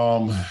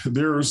know, I've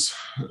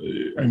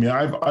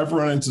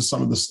run into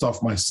some of the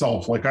stuff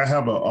myself. Like I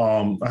have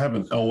an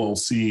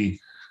LLC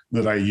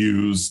that I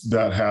use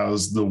that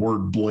has the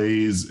word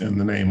Blaze in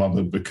the name of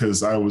it,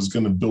 because I was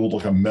going to build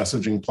like a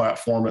messaging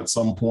platform at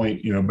some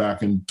point, you know,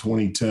 back in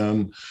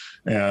 2010.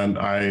 And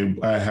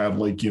I had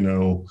like, you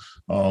know,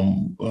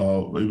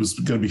 it was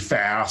going to be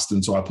fast.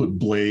 And so I put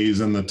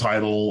Blaze in the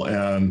title,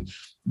 and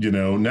you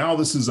know, now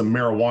this is a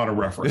marijuana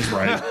reference,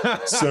 right?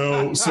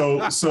 so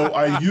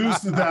I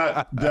used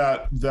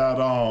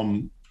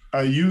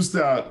I used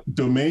that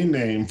domain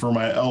name for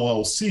my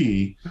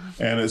LLC,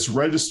 and it's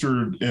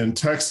registered in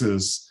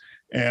Texas.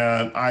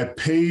 And I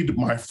paid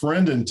my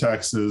friend in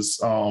Texas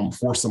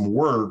for some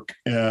work,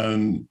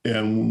 and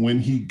when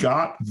he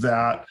got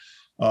that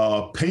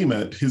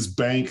payment, his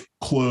bank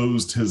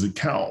closed his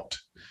account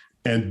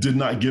and did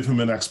not give him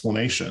an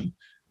explanation.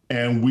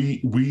 And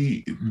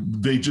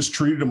they just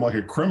treated him like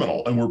a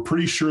criminal, and we're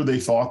pretty sure they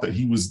thought that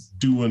he was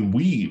doing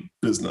weed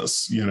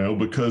business, you know,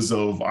 because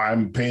of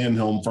I'm paying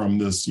him from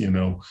this, you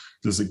know,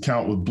 this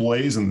account with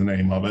Blaze in the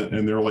name of it.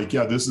 And they're like,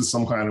 yeah, this is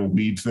some kind of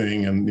weed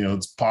thing, and you know,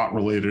 it's pot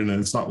related and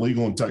it's not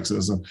legal in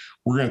Texas, and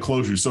we're going to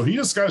close you. So he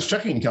just got his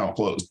checking account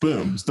closed.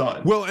 Boom, it's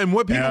done. Well, and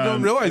what people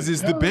don't realize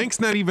is the bank's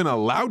not even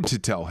allowed to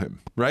tell him,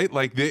 right?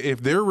 Like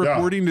if they're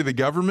reporting to the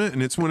government,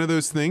 and it's one of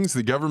those things,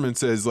 the government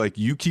says, like,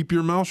 you keep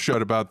your mouth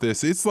shut about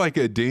this. It's like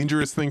a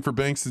dangerous thing for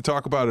banks to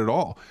talk about at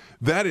all.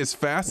 That is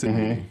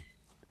fascinating.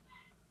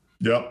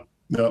 Yep.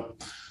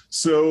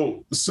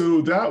 So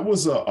that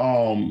was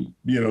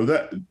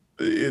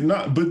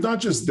not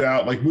just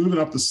that, like moving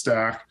up the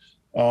stack.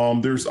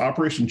 There's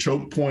Operation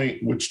Choke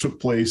Point, which took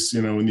place,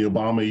 you know, in the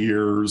Obama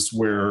years,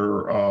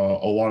 where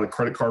a lot of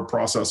credit card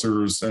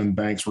processors and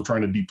banks were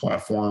trying to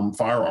deplatform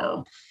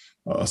firearm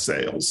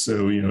sales.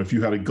 So, you know, if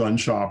you had a gun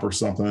shop or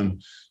something,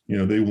 you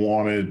know, they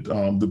wanted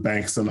the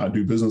banks to not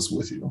do business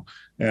with you.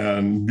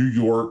 And New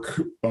York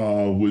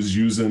was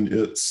using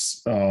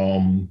its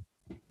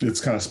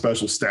kind of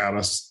special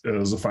status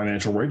as a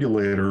financial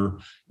regulator,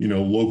 you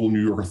know, local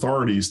New York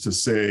authorities to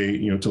say,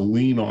 you know, to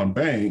lean on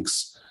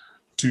banks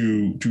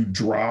to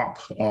drop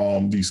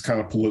these kind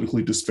of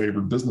politically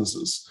disfavored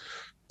businesses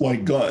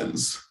like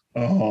guns.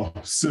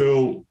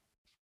 So,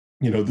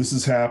 you know, this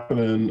is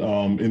happening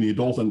in the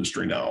adult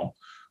industry now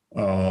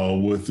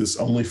with this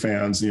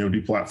OnlyFans, you know,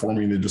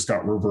 deplatforming that just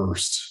got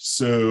reversed.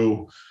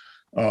 So,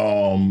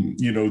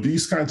 you know,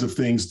 these kinds of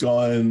things,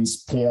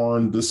 guns,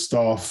 porn, this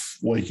stuff,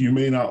 like you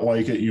may not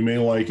like it, you may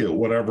like it,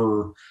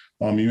 whatever.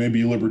 You may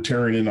be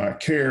libertarian and not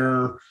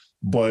care,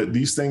 but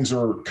these things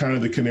are kind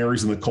of the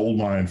canaries in the coal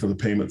mine for the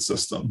payment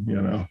system,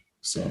 you know?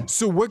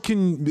 So what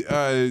can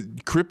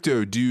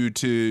crypto do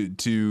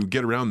to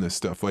get around this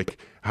stuff? Like,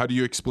 how do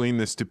you explain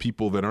this to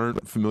people that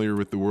aren't familiar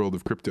with the world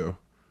of crypto?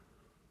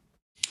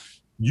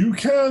 You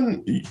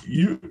can,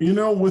 you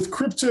know, with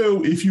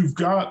crypto, if you've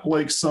got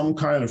like some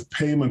kind of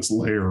payments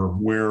layer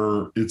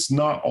where it's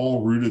not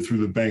all rooted through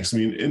the banks. I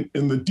mean,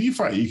 in the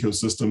DeFi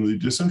ecosystem, the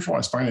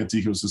decentralized finance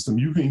ecosystem,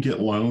 you can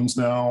get loans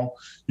now,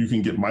 you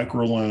can get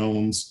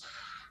microloans,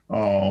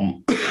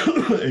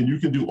 and you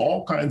can do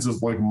all kinds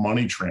of like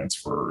money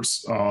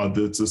transfers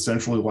that's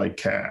essentially like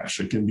cash.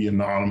 It can be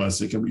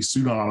anonymous, it can be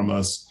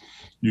pseudonymous.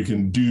 You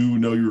can do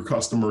know your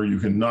customer, you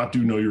can not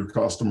do know your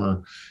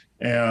customer.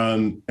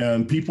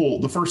 And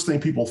people, the first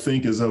thing people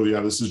think is, oh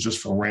yeah, this is just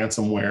for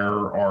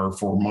ransomware or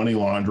for money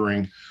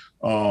laundering.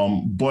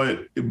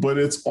 But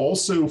it's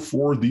also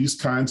for these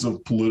kinds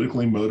of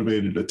politically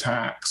motivated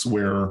attacks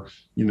where,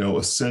 you know,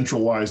 a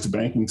centralized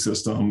banking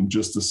system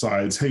just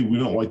decides, hey, we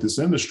don't like this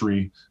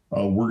industry.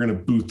 We're going to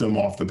boot them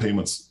off the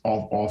payments,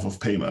 off of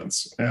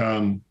payments.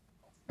 And,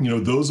 you know,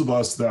 those of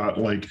us that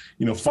like,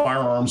 you know,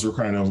 firearms are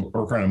kind of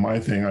my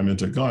thing. I'm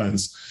into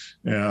guns.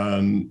 I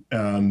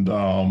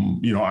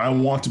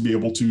want to be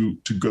able to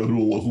go to a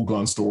local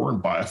gun store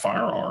and buy a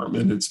firearm,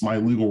 and it's my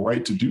legal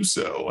right to do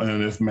so.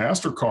 And if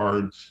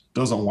MasterCard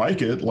doesn't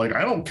like it, like,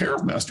 I don't care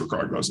if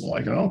MasterCard doesn't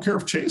like it. I don't care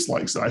if Chase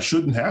likes it. I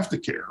shouldn't have to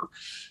care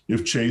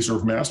if Chase or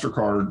if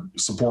MasterCard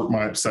support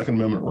my Second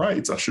Amendment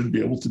rights. I should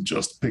be able to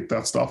just pick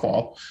that stuff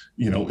off.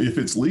 If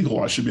it's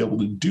legal, I should be able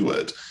to do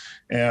it.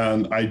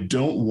 And I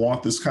don't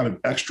want this kind of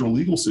extra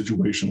legal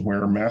situation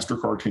where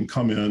MasterCard can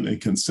come in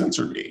and can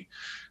censor me.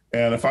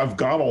 And if I've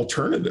got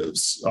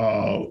alternatives,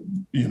 for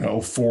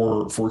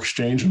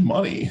exchanging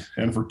money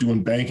and for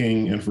doing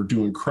banking and for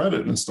doing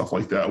credit and stuff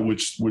like that,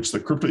 which the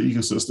crypto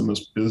ecosystem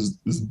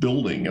is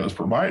building and is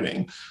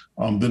providing,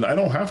 then I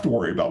don't have to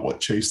worry about what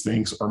Chase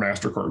thinks or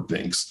MasterCard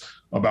thinks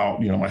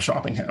about, my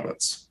shopping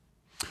habits.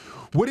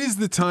 What is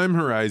the time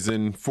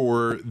horizon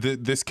for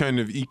this kind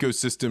of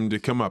ecosystem to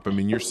come up? I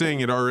mean, you're saying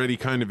it already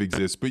kind of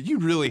exists, but you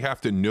really have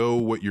to know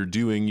what you're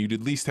doing. You'd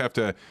at least have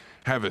to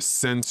have a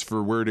sense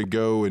for where to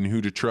go and who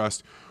to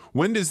trust.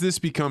 When does this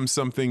become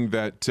something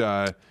that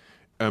a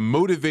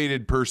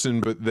motivated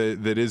person but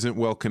that isn't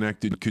well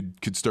connected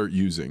could start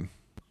using?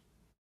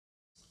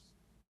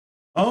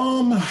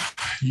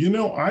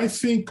 I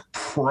think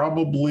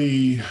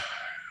probably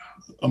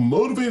a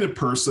motivated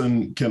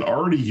person can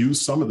already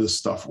use some of this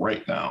stuff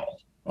right now.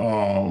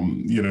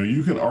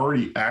 You can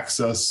already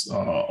access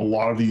a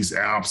lot of these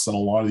apps and a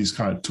lot of these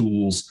kind of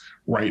tools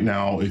right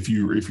now if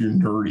you're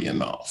nerdy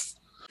enough.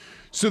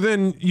 So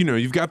then,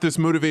 you've got this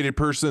motivated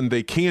person,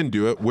 they can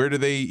do it. Where do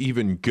they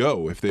even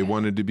go if they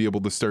wanted to be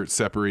able to start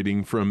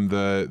separating from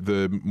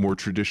the more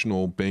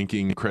traditional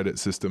banking credit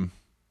system?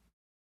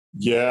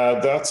 Yeah,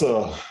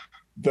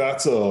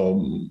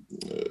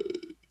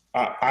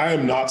 I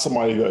am not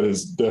somebody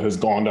that has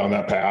gone down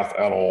that path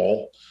at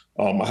all.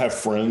 I have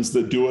friends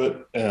that do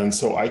it, and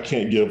so I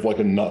can't give like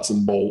a nuts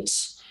and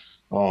bolts,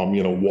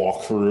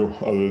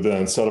 walkthrough other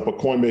than set up a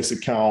Coinbase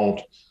account,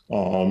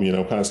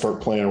 kind of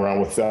start playing around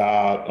with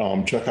that.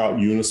 Check out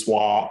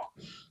Uniswap.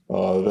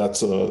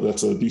 That's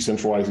a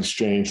decentralized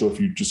exchange. So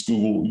if you just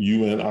Google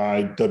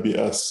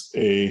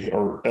UNIWSA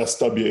or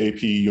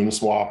SWAP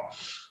Uniswap,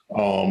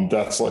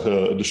 that's like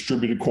a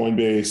distributed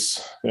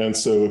Coinbase. And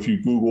so if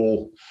you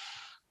Google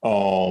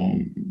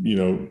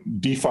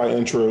DeFi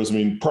intros, I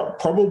mean,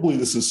 probably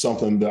this is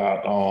something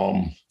that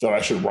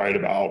I should write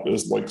about,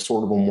 is like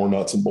sort of a more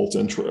nuts and bolts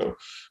intro.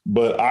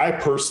 But I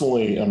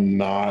personally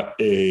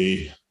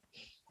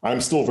I'm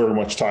still very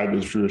much tied to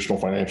the traditional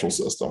financial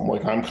system.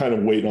 Like, I'm kind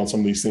of waiting on some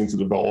of these things to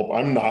develop.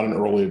 I'm not an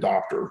early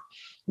adopter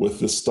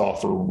with this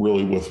stuff, or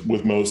really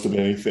with most of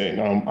anything.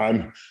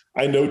 I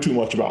know too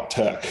much about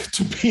tech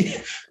to be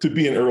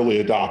an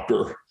early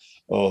adopter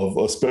of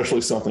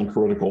especially something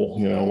critical,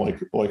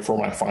 like for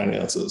my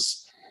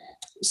finances.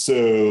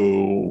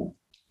 So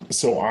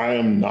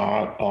I'm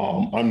not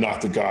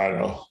the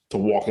guy to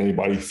walk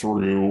anybody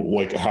through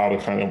like how to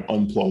kind of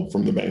unplug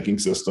from the banking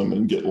system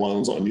and get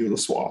loans on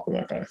Uniswap and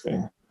that kind of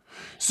thing.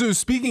 So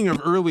speaking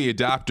of early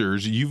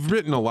adopters, you've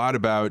written a lot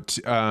about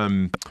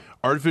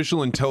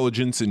artificial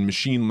intelligence and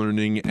machine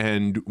learning.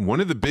 And one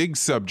of the big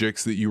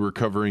subjects that you were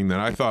covering that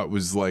I thought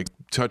was like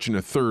touching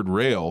a third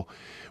rail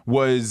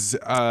was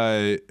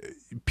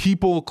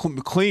people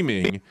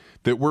claiming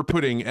that we're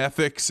putting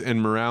ethics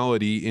and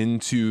morality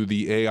into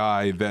the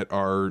AI that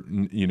are,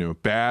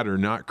 bad or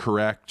not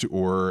correct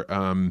or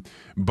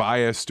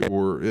biased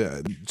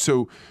or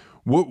so.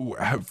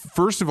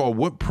 First of all,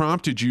 what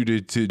prompted you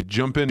to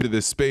jump into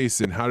this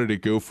space, and how did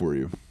it go for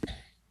you?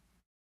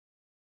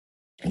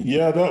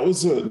 Yeah, that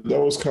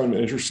was kind of an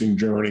interesting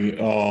journey.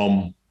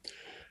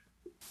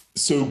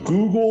 So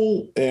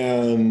Google,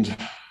 and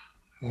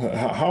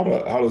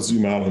how to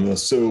zoom out on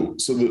this. So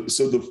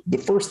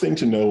the first thing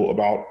to know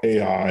about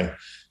AI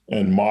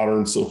and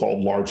modern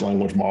so-called large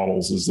language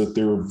models is that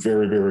they're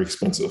very, very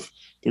expensive.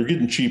 They're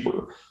getting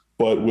cheaper.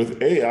 But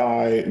with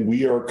AI,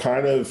 we are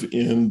kind of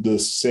in the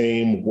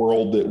same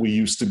world that we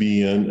used to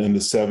be in the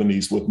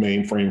 70s with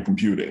mainframe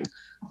computing,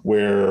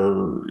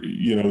 where,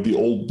 the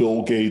old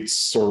Bill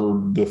Gates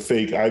or the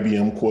fake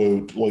IBM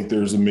quote, like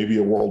there's maybe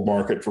a world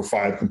market for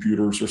 5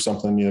 computers or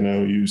something,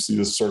 you see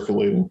this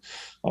circulating.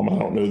 I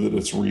don't know that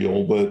it's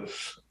real, but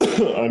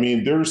I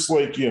mean, there's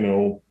like,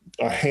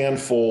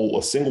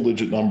 a single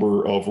digit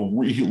number of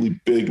really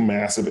big,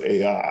 massive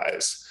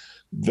AIs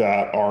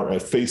that are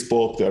at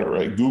Facebook, that are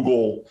at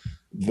Google,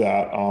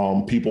 that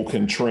people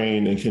can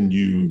train and can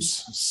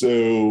use.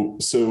 So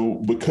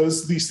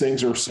because these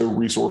things are so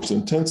resource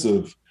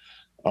intensive,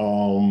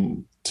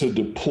 to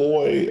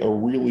deploy a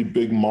really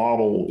big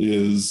model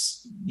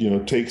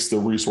takes the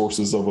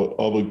resources of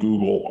a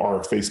Google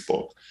or a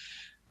Facebook.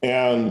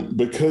 And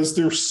because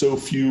there's so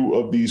few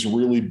of these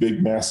really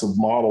big, massive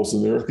models,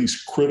 and they're at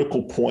these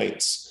critical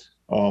points,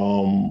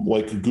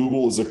 like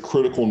Google is a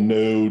critical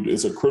node,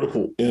 is a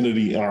critical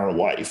entity in our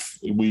life.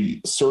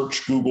 We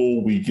search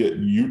Google, we get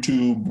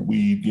YouTube,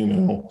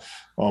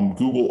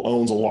 Google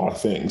owns a lot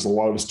of things. A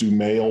lot of us do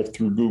mail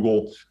through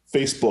Google.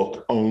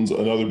 Facebook owns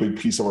another big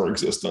piece of our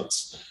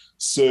existence.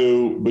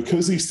 So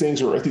because these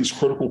things are at these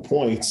critical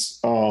points,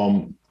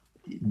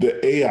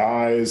 the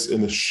AIs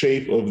and the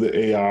shape of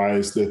the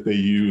AIs that they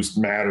use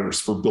matters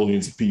for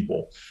billions of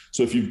people.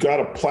 So if you've got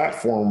a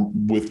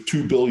platform with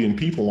 2 billion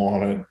people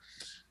on it,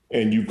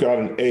 and you've got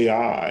an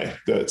AI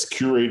that's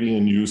curating a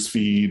news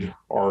feed,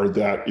 or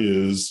that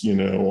is,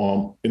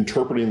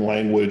 interpreting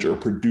language or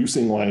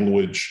producing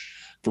language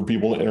for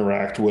people to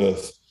interact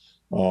with,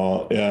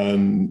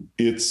 and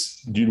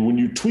it's, when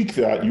you tweak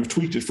that, you've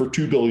tweaked it for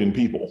 2 billion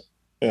people,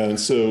 and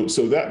so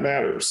that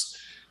matters.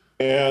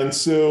 And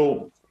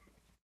so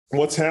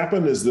what's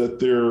happened is that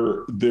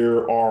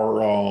there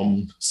are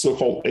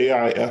so-called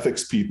AI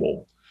ethics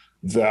people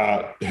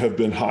that have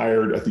been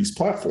hired at these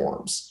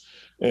platforms.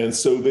 And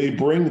so they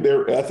bring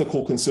their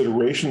ethical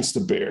considerations to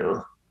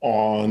bear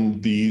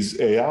on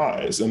these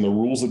AIs and the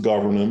rules that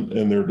govern them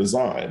and their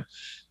design.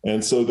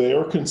 And so they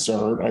are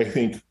concerned, I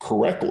think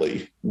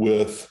correctly,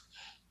 with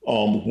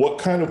what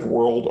kind of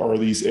world are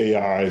these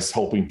AIs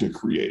helping to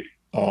create?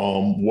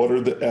 What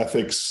are the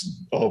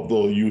ethics of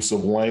the use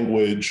of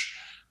language?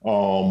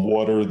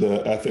 What are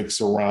the ethics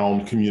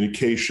around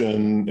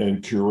communication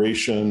and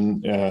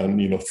curation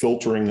and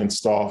filtering and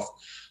stuff?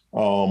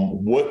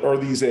 What are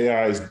these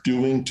AIs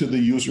doing to the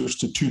users,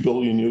 to 2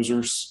 billion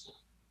users?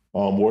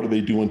 What are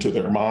they doing to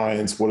their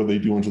minds? What are they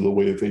doing to the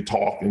way that they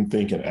talk and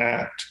think and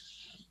act?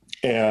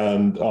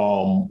 And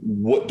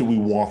what do we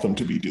want them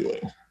to be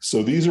doing?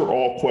 So these are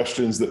all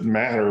questions that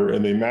matter,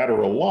 and they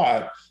matter a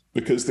lot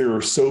because there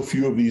are so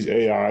few of these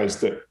AIs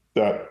that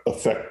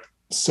affect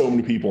so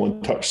many people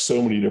and touch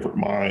so many different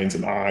minds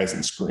and eyes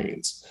and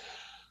screens.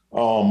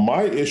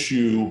 My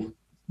issue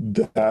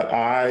that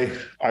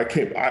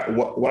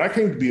what I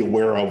came to be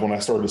aware of when I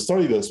started to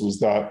study this was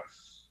that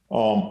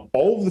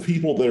all of the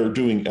people that are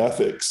doing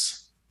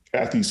ethics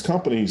at these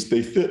companies,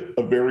 they fit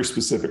a very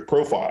specific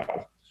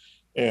profile.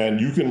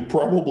 And you can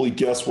probably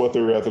guess what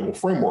their ethical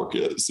framework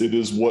is. It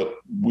is what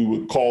we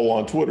would call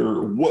on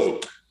Twitter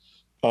woke.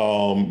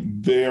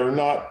 They are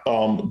not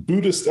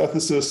Buddhist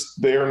ethicists.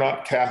 They are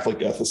not Catholic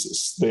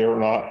ethicists. They are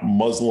not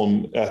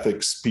Muslim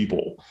ethics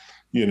people.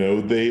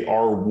 They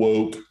are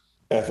woke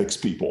ethics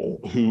people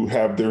who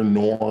have their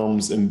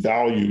norms and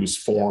values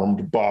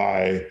formed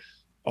by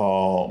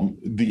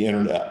the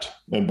internet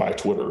and by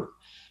Twitter.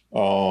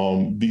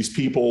 These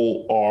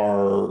people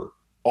are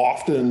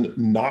often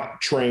not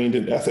trained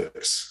in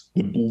ethics.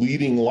 The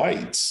leading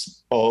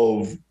lights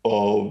of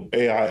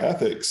AI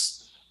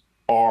ethics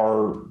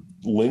are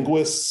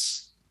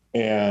linguists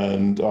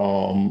and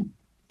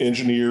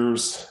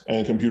engineers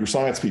and computer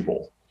science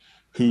people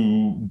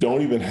who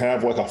don't even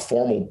have like a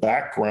formal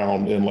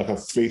background in like a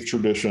faith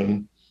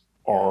tradition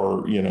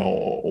or,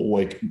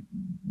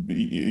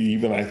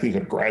 even I think a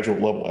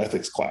graduate level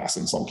ethics class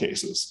in some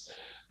cases.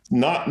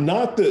 Not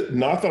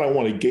that I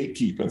want to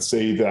gatekeep and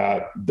say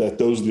that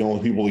those are the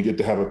only people that get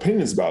to have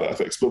opinions about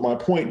ethics, but my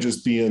point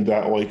just being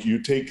that like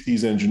you take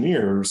these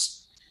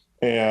engineers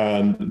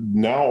and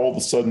now all of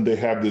a sudden they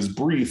have this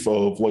brief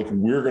of like,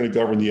 we're going to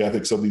govern the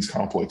ethics of these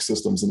complex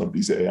systems and of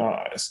these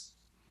AIs.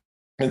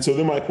 And so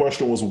then my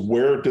question was,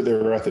 where do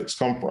their ethics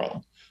come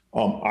from?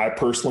 I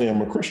personally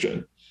am a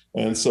Christian.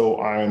 And so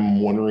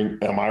I'm wondering,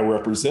 am I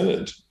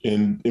represented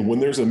in when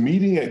there's a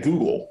meeting at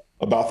Google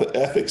about the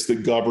ethics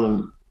that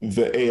govern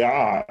the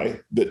AI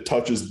that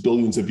touches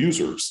billions of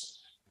users?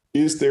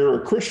 Is there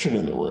a Christian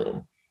in the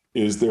room?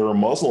 Is there a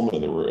Muslim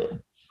in the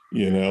room?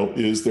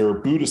 Is there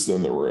a Buddhist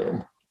in the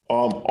room?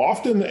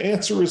 Often the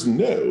answer is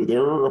no.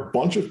 There are a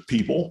bunch of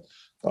people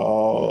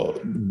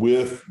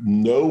with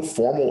no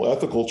formal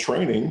ethical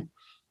training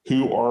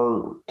who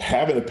are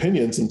having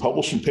opinions and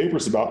publishing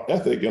papers about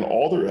ethic, and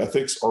all their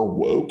ethics are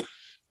woke.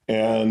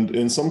 And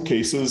in some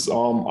cases,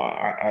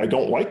 I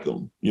don't like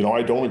them.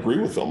 I don't agree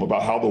with them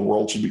about how the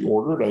world should be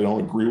ordered. I don't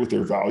agree with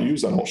their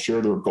values. I don't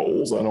share their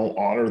goals. I don't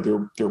honor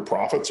their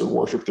prophets or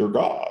worship their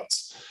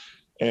gods.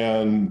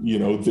 And,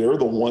 they're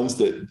the ones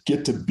that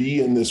get to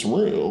be in this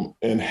room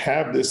and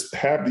have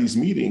these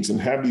meetings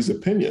and have these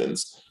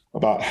opinions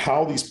about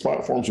how these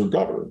platforms are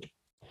governed.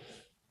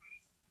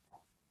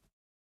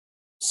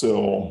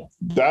 So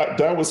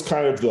that was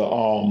kind of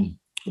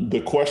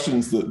the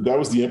questions that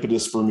was the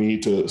impetus for me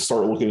to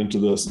start looking into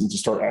this and to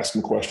start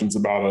asking questions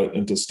about it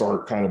and to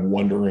start kind of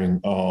wondering,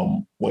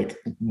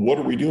 what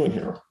are we doing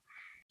here?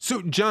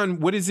 So, Jon,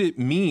 what does it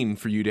mean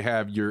for you to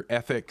have your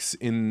ethics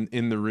in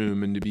the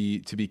room and to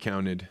be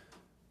counted?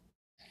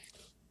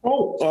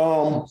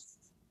 Well,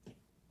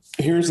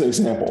 here's an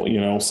example.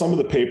 Some of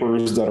the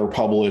papers that are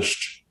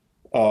published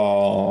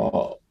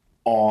on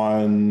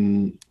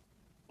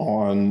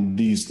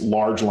these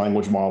large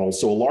language models.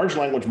 So a large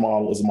language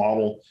model is a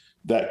model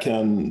that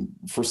can,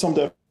 for some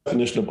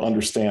definition of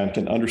understand,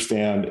 can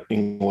understand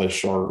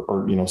English or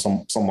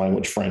some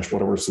language, French,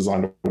 whatever it's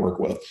designed to work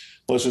with.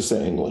 Let's just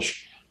say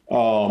English.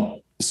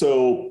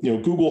 So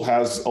Google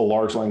has a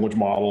large language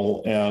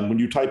model, and when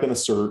you type in a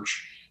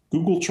search,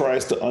 Google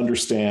tries to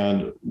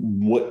understand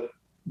what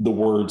the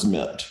words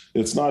meant.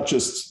 It's not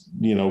just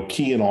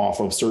keying off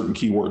of certain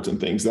keywords and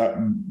things that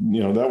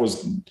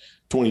was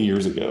 20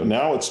 years ago.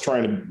 Now it's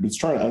trying to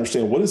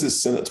understand, what is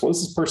this sentence? What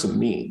does this person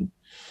mean?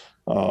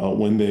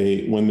 When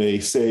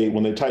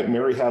they type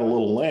Mary had a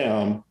little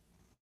lamb,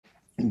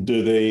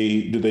 do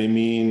they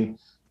mean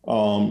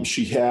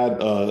she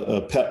had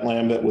a pet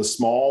lamb that was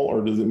small,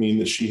 or does it mean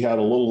that she had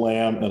a little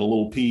lamb and a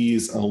little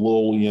peas and a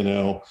little,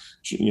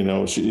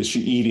 is she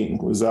eating?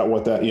 Is that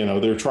what that,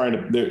 they're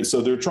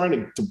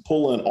trying to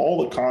pull in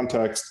all the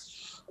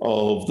context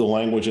of the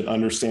language and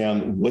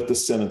understand what the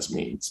sentence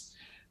means.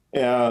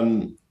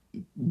 And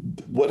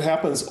what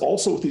happens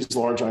also with these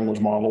large language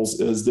models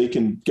is they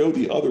can go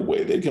the other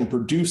way. They can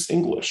produce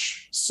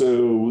English.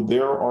 So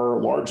there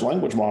are large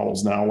language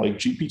models now like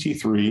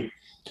GPT-3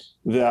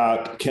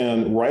 that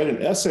can write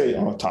an essay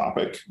on a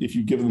topic if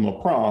you give them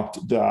a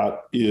prompt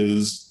that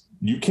is,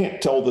 you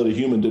can't tell that a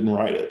human didn't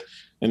write it.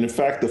 And in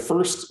fact,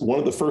 one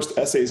of the first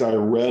essays I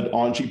read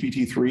on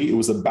GPT-3, it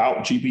was about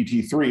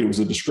GPT-3. It was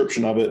a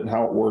description of it and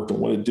how it worked and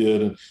what it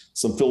did, and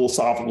some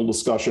philosophical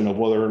discussion of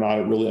whether or not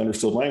it really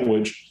understood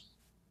language.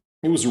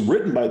 It was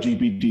written by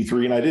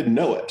GPT-3 and I didn't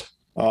know it.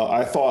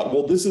 I thought,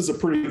 well, this is a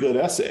pretty good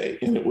essay.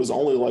 And it was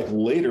only like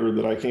later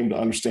that I came to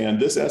understand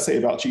this essay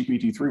about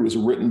GPT-3 was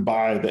written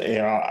by the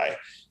AI,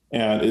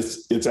 and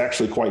it's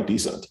actually quite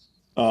decent.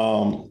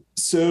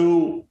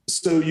 So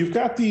you've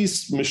got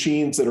these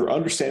machines that are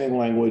understanding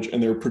language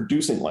and they're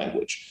producing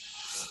language.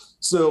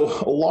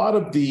 So a lot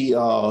of the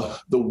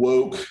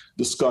woke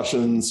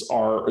discussions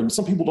are, and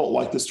some people don't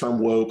like this term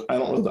woke. I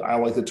don't know that I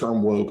like the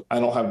term woke.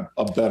 I don't have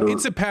a better.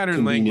 It's a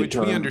pattern language.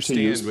 We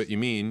understand what you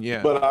mean.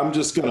 Yeah. But I'm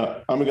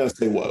gonna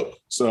say woke.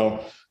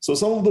 So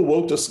some of the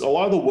a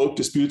lot of the woke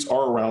disputes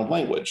are around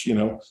language.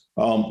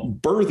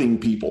 Birthing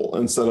people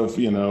instead of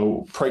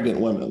pregnant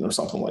women or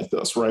something like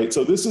this, right?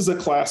 So this is a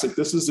classic.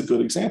 This is a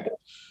good example.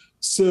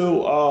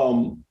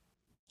 So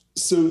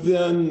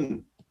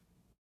then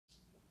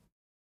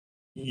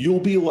you'll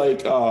be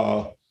like,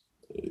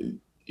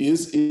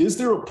 is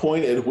there a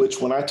point at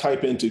which when I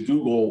type into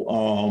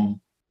Google,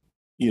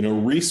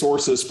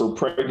 resources for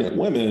pregnant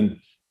women,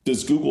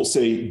 does Google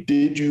say,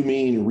 did you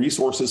mean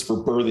resources for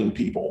birthing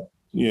people,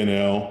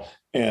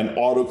 and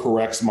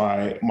autocorrects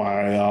my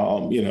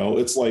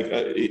it's like,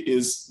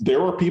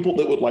 there are people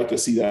that would like to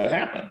see that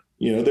happen.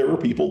 There are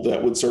people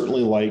that would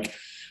certainly like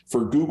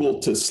for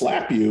Google to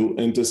slap you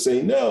and to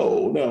say,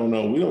 no,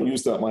 we don't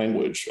use that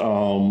language.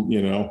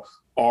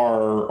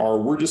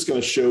 We're just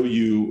going to show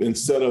you,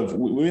 instead of,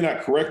 we may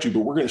not correct you, but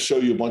we're going to show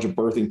you a bunch of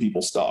birthing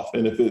people stuff.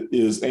 And if it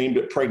is aimed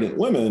at pregnant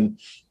women,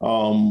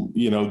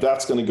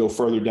 that's going to go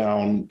further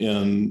down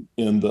in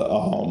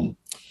the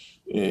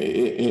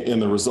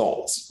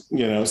results,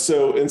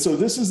 So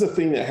this is the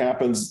thing that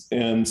happens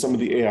in some of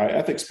the AI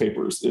ethics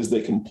papers is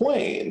they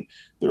complain.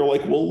 They're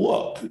like, well,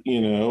 look,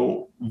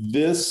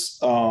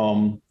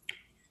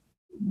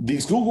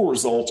 these Google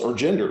results are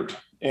gendered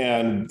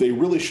and they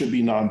really should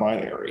be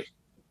non-binary.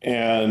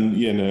 And,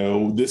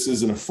 this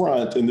is an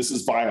affront and this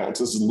is violence.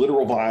 This is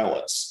literal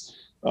violence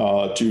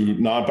to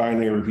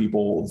non-binary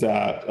people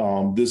that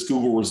this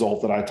Google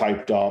result that I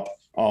typed up,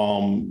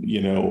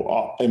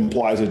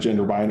 implies a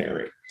gender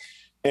binary.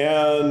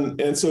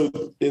 And so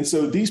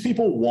these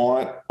people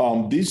want,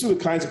 these are the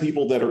kinds of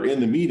people that are in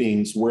the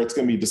meetings where it's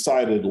going to be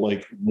decided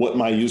like what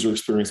my user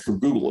experience for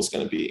Google is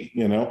going to be,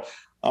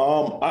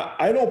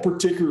 I don't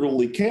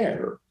particularly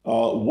care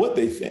what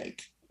they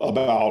think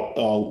about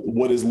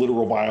what is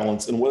literal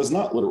violence and what is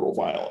not literal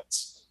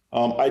violence.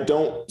 I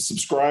don't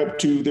subscribe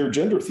to their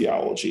gender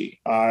theology.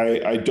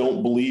 I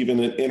don't believe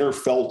in an inner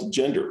felt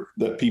gender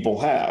that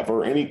people have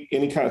or any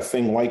kind of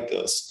thing like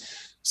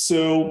this.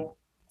 So,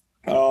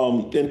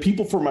 and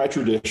people from my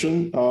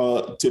tradition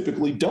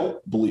typically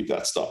don't believe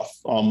that stuff.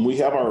 We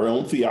have our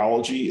own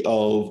theology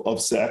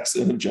of sex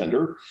and of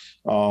gender,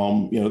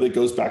 that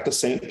goes back to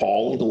St.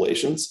 Paul in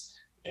Galatians.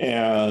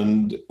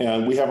 And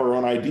we have our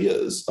own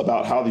ideas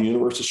about how the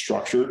universe is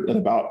structured and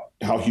about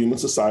how human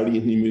society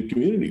and human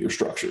community are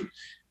structured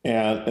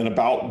and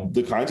about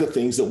the kinds of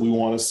things that we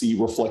want to see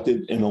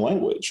reflected in the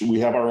language. We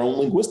have our own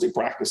linguistic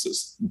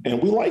practices and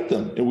we like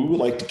them and we would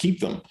like to keep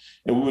them.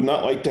 And we would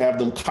not like to have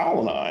them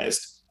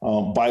colonized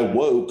by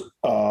woke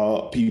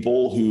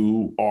people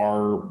who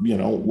are,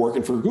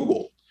 working for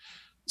Google.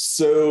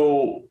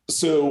 So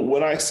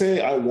when I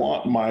say I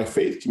want my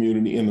faith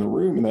community in the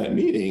room in that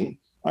meeting,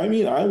 I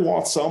mean, I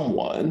want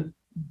someone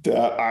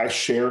that I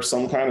share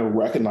some kind of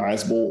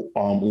recognizable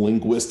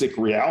linguistic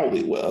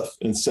reality with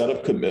and set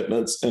of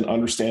commitments and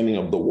understanding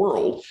of the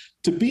world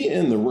to be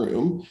in the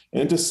room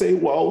and to say,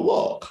 well,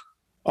 look,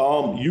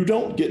 you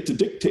don't get to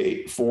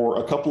dictate for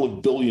a couple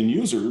of billion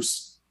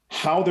users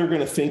how they're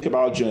going to think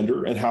about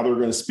gender and how they're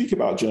going to speak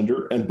about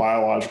gender and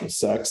biological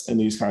sex and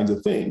these kinds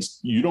of things.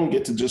 You don't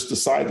get to just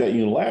decide that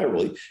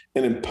unilaterally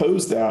and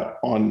impose that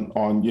on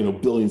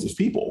billions of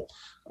people.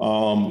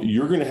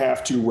 You're going to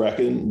have to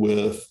reckon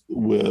with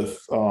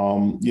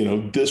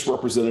this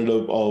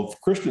representative of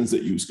Christians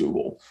that use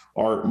Google,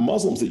 or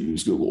Muslims that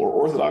use Google, or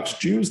Orthodox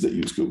Jews that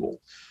use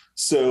Google.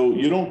 So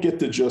you don't get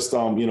to just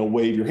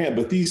wave your hand.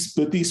 But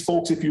these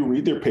folks, if you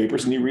read their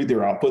papers and you read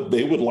their output,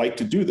 they would like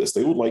to do this.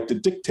 They would like to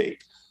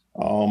dictate.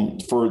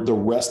 for the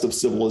rest of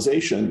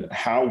civilization,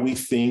 how we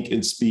think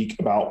and speak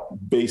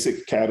about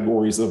basic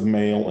categories of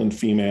male and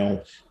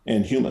female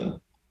and human.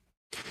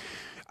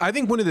 I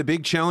think one of the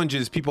big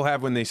challenges people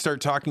have when they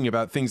start talking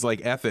about things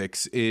like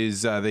ethics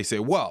is they say,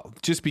 well,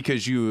 just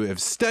because you have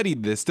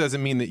studied this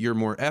doesn't mean that you're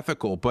more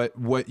ethical. But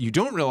what you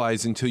don't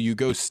realize until you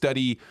go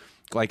study,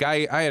 like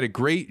I had a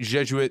great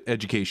Jesuit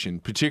education,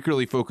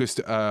 particularly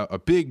focused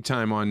a big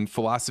time on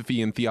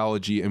philosophy and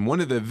theology. And one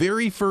of the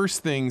very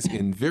first things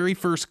in very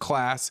first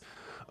class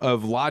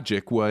of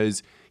logic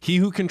was he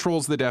who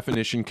controls the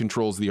definition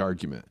controls the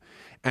argument.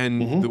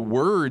 And the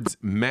words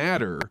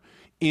matter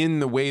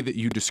in the way that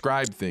you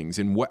describe things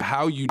and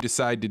how you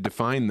decide to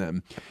define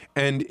them.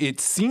 And it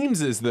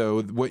seems as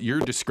though what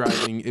you're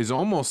describing is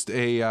almost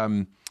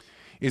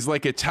is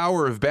like a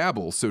Tower of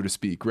Babel, so to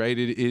speak, right?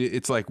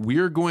 It's like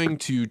we're going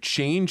to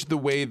change the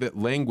way that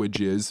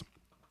language is.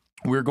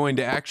 We're going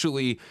to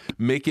actually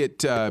make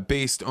it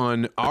based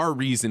on our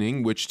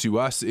reasoning, which to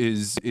us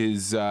is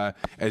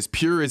as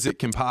pure as it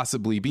can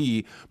possibly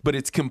be, but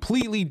it's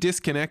completely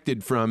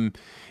disconnected from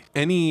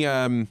any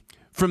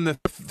from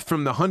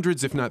the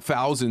hundreds, if not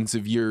thousands,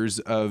 of years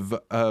of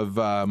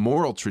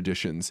moral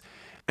traditions.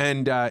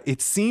 And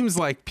it seems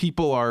like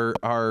people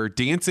are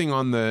dancing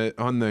on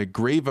the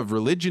grave of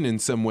religion in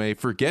some way,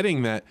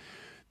 forgetting that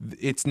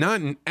it's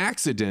not an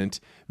accident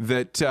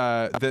that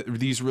that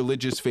these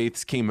religious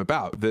faiths came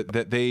about.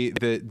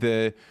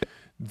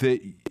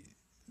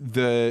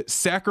 The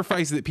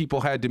sacrifice that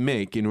people had to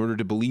make in order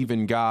to believe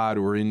in God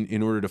or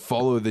in order to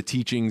follow the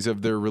teachings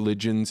of their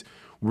religions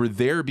were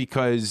there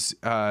because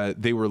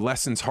they were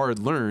lessons hard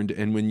learned.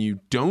 And when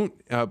you don't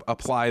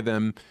apply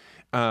them,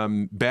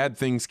 bad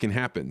things can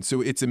happen.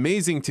 So it's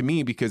amazing to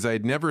me because I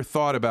had never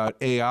thought about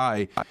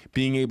AI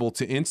being able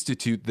to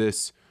institute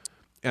this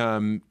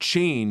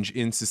change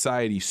in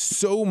society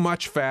so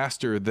much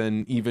faster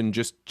than even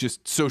just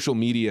social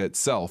media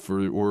itself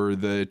or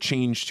the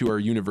change to our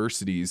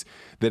universities,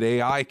 that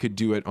AI could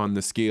do it on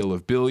the scale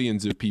of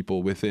billions of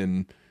people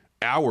within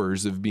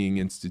hours of being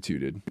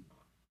instituted.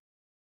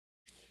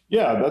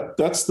 Yeah,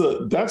 that's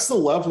the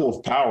level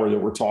of power that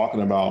we're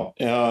talking about.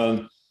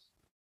 And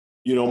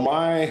you know,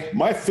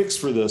 my fix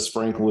for this,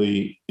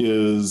 frankly,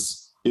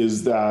 is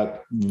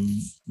that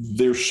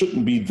there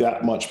shouldn't be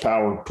that much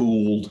power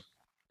pooled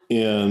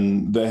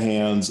in the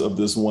hands of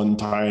this one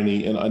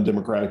tiny and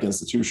undemocratic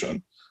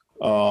institution.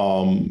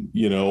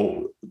 You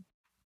know,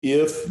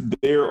 if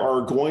there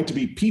are going to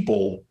be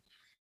people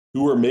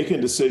who are making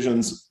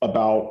decisions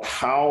about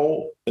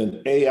how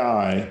an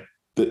AI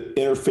that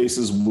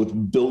interfaces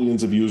with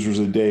billions of users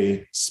a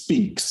day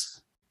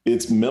speaks,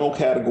 its mental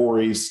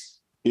categories,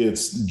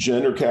 its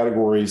gender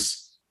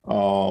categories,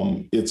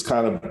 its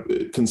kind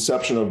of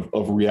conception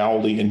of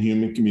reality and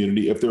human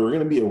community. If there are going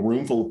to be a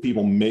room full of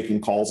people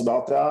making calls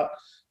about that,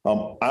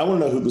 I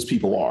want to know who those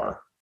people are.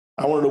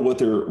 I want to know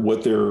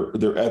what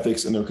their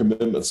ethics and their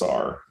commitments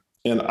are.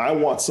 And I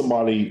want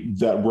somebody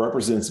that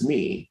represents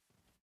me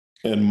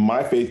and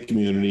my faith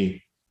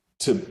community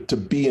to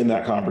be in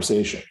that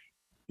conversation.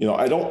 You know,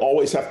 I don't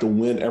always have to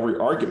win every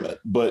argument,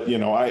 but you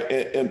know,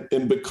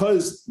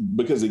 because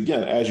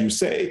again, as you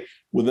say,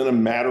 within a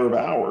matter of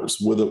hours,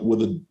 with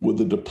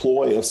a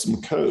deploy of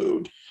some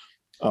code,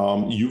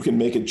 you can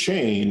make a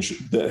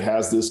change that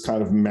has this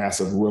kind of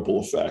massive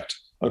ripple effect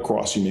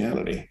across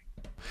humanity.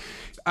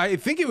 I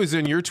think it was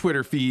in your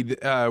Twitter feed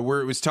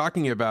where it was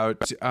talking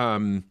about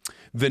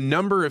the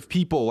number of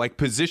people, like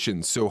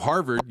positions. So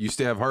Harvard used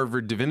to have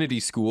Harvard Divinity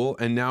School,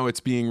 and now it's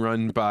being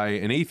run by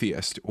an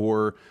atheist.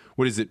 Or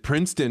what is it?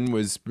 Princeton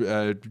was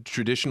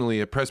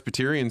traditionally a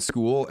Presbyterian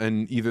school,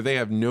 and either they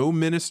have no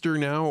minister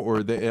now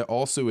or they're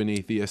also an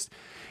atheist.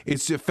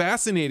 It's a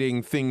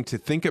fascinating thing to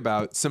think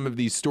about, some of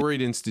these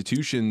storied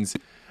institutions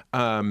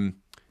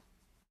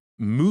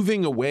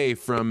moving away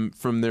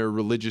from their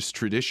religious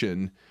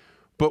tradition.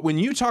 But when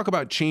you talk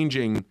about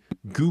changing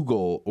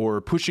Google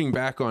or pushing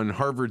back on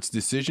Harvard's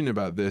decision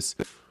about this,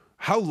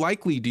 how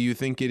likely do you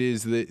think it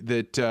is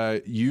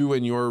that you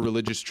and your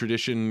religious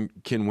tradition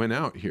can win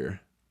out here?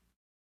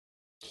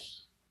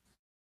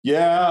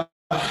 Yeah,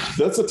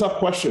 that's a tough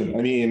question.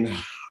 I mean,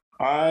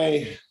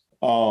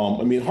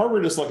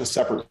 Harvard is like a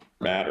separate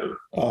matter.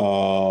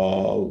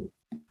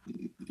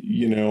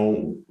 You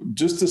know,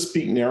 just to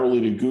speak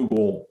narrowly to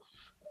Google,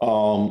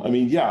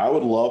 I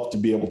would love to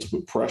be able to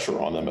put pressure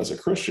on them as a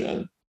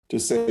Christian to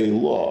say,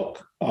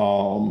 look,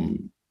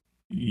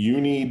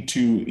 you need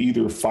to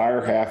either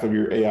fire half of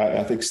your AI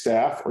ethics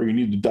staff or you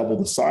need to double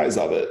the size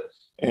of it.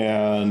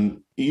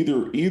 And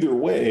either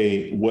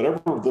way,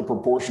 whatever the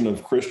proportion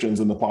of Christians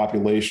in the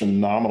population,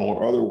 nominal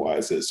or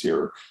otherwise, is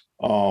here,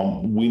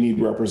 we need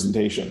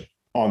representation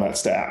on that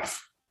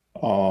staff.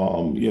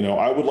 You know,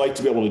 I would like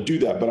to be able to do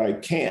that, but I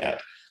can't.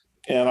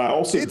 And I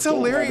also, it's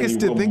hilarious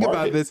to think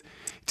about this.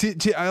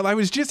 I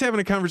was just having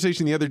a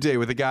conversation the other day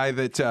with a guy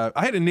that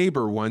I had a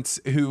neighbor once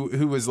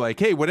who was like,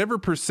 hey, whatever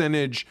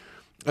percentage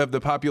of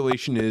the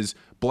population is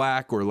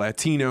Black or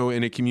Latino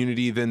in a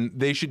community, then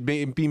they should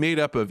be made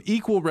up of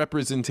equal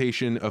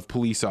representation of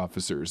police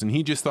officers. And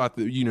he just thought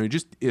that, you know,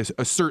 just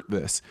assert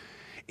this.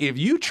 If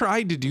you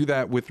tried to do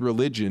that with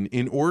religion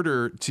in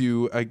order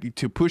to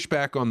push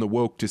back on the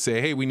woke, to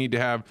say, hey, we need to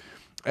have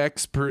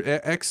X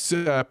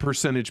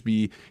percentage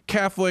be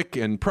Catholic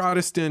and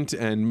Protestant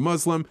and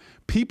Muslim,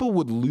 people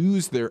would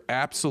lose their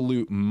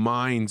absolute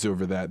minds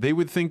over that. They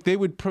would think, they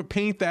would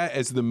paint that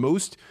as the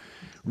most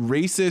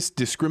racist,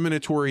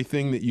 discriminatory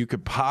thing that you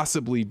could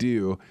possibly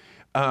do.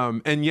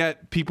 And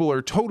yet people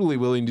are totally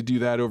willing to do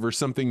that over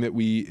something that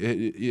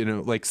we,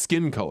 like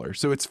skin color.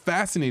 So it's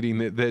fascinating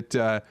that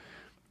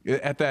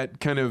at that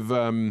kind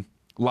of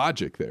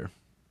logic there.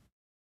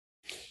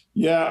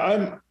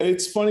 Yeah,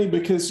 it's funny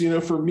because,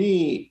 for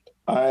me,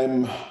 I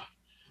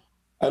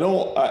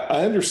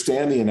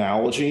understand the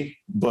analogy,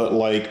 but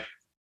like,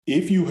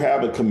 if you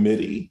have a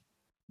committee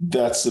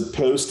that's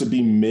supposed to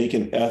be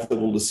making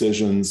ethical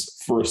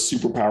decisions for a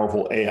super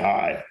powerful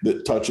AI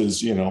that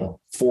touches, 4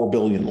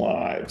 billion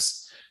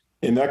lives,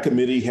 and that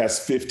committee has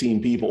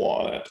 15 people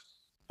on it,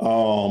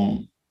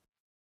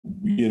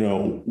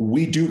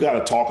 we do got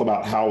to talk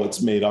about how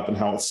it's made up and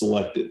how it's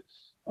selected.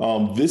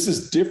 This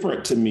is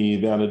different to me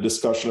than a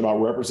discussion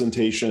about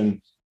representation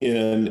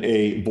in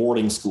a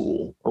boarding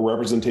school or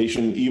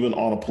representation even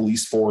on a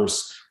police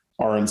force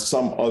or in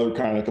some other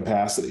kind of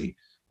capacity.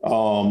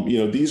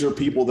 These are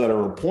people that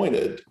are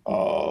appointed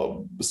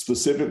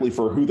specifically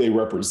for who they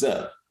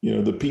represent.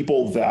 The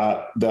people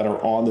that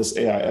are on this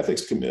AI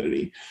ethics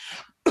committee.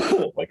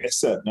 Like I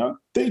said, now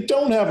they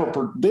don't have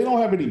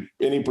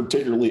any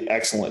particularly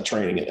excellent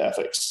training in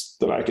ethics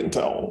that I can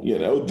tell.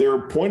 They're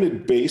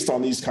appointed based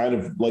on these kind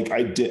of like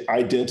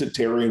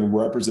identitarian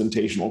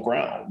representational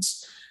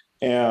grounds.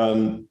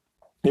 And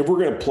if we're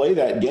going to play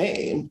that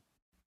game,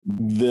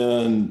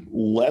 then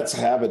let's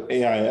have an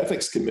AI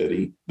ethics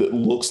committee that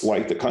looks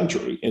like the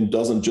country and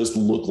doesn't just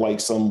look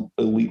like some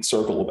elite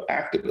circle of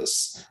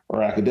activists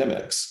or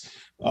academics.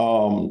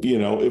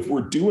 If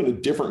we're doing a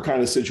different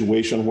kind of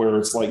situation where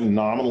it's like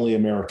nominally a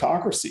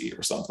meritocracy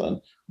or something,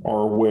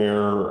 or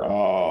where,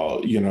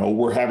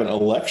 we're having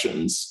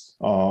elections,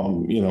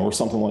 or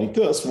something like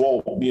this,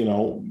 well,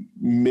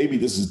 maybe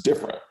this is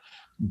different.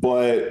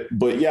 But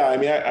yeah, I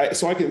mean,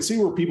 so I can see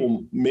where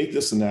people make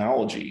this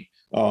analogy,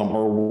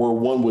 or where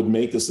one would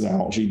make this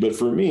analogy. But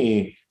for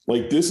me,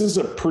 like, this is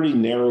a pretty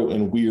narrow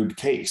and weird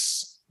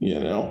case,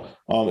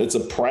 it's a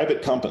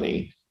private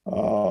company.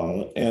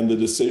 And the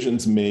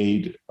decisions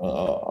made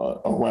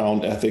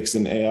around ethics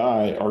and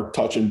AI are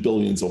touching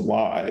billions of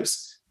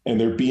lives, and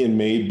they're being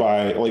made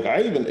by, like,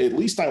 at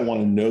least I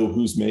want to know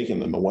who's making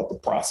them and what the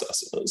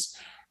process is.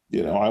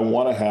 I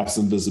want to have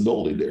some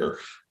visibility there.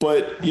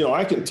 But,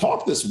 I can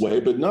talk this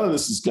way, but none of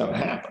this is going to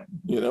happen.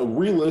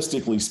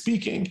 Realistically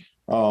speaking,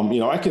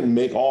 I can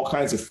make all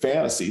kinds of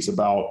fantasies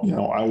about,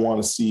 I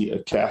want to see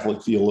a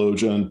Catholic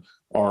theologian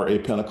or a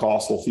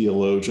Pentecostal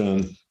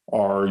theologian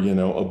or,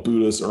 a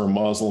Buddhist or a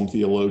Muslim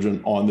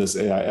theologian on this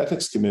AI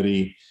ethics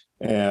committee.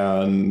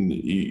 And,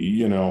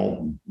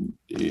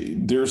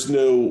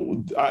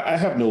 I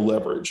have no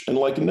leverage, and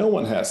like no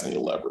one has any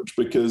leverage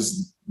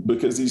because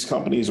these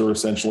companies are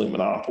essentially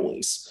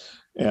monopolies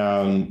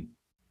and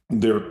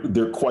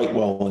they're quite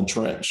well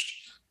entrenched.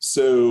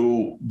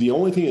 So the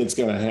only thing that's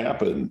going to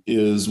happen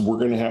is we're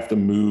going to have to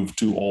move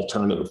to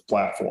alternative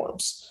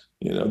platforms.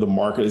 The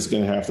market is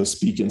going to have to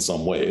speak in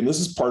some way. And this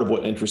is part of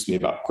what interests me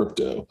about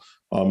crypto.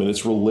 And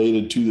it's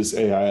related to this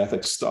AI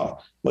ethics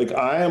stuff. Like,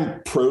 I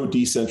am pro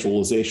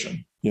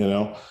decentralization.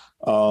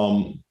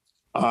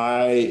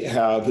 I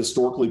have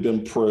historically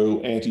been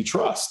pro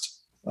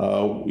antitrust.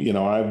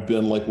 I've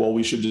been like, well,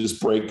 we should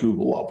just break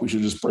Google up. We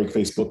should just break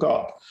Facebook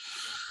up.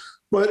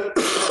 But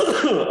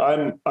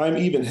I'm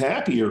even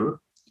happier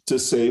to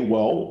say,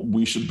 well,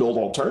 we should build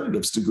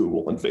alternatives to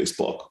Google and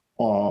Facebook,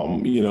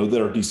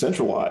 that are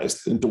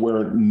decentralized and to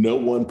where no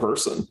one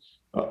person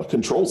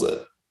controls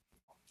it.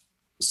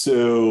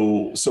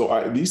 So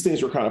these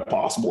things are kind of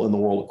possible in the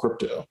world of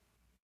crypto.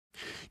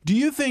 Do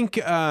you think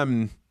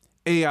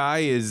AI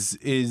is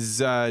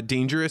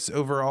dangerous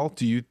overall?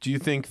 Do you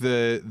think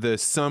the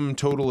sum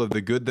total of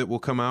the good that will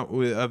come out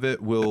of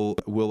it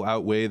will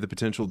outweigh the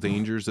potential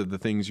dangers of the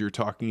things you're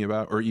talking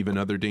about, or even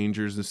other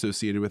dangers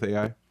associated with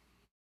AI?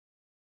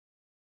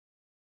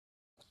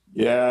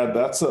 Yeah,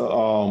 that's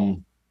I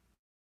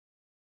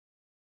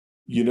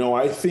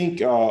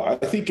think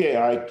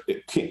AI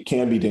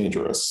can be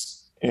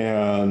dangerous,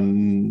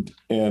 and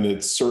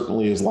it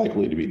certainly is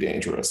likely to be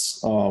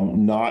dangerous.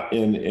 Not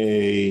in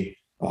a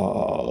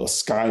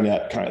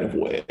Skynet kind of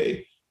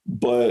way,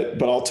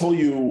 but I'll tell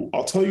you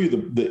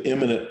the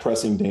imminent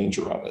pressing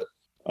danger of it.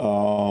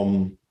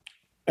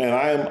 And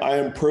I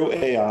am pro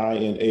AI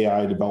and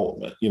AI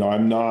development.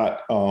 I'm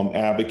not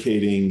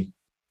advocating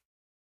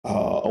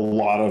a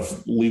lot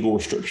of legal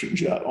restrictions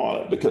yet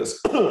on it, because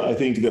I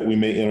think that we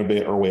may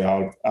innovate our way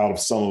out of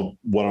some of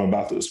what I'm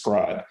about to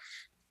describe.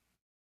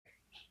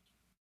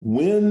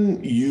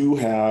 When you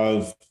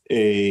have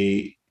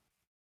the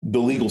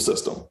legal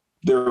system,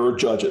 there are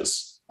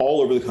judges all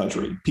over the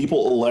country.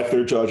 People elect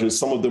their judges.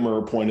 Some of them are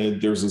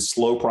appointed. There's a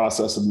slow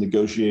process of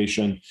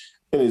negotiation,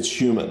 and it's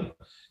human.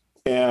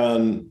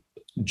 And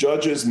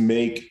judges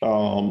make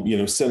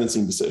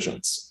sentencing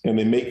decisions, and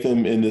they make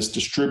them in this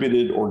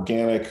distributed,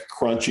 organic,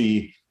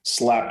 crunchy,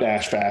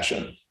 slapdash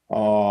fashion.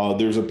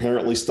 There's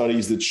apparently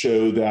studies that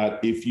show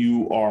that if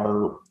you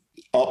are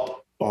up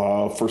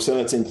for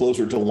sentencing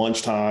closer to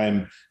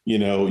lunchtime,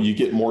 you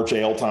get more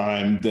jail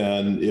time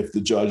than if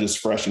the judge is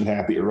fresh and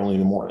happy early in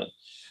the morning.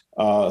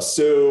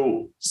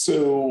 So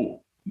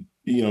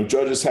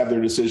judges have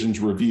their decisions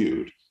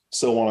reviewed,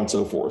 so on and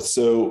so forth.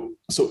 So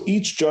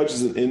each judge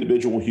is an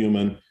individual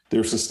human.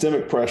 There's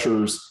systemic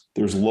pressures,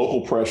 there's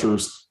local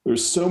pressures.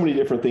 There's so many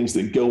different things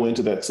that go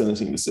into that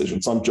sentencing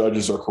decision. Some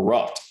judges are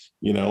corrupt,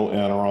 and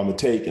are on the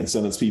take and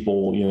sentence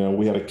people.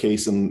 We had a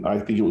case in, I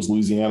think it was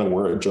Louisiana,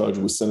 where a judge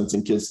was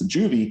sentencing kids to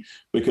juvie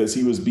because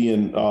he was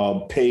being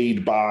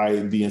paid by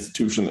the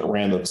institution that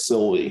ran the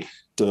facility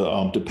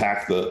to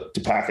pack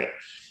it.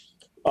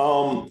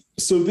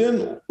 So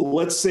then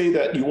let's say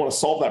that you want to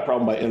solve that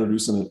problem by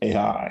introducing an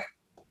AI.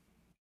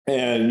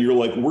 And you're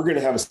like, we're going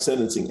to have a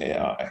sentencing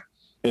AI.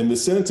 And the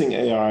sentencing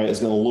AI is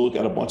going to look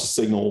at a bunch of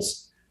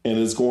signals and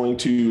is going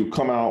to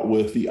come out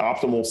with the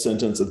optimal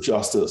sentence of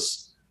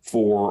justice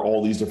for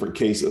all these different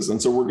cases.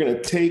 And so we're going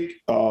to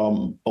take a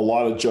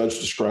lot of judge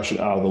discretion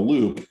out of the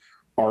loop,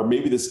 or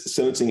maybe this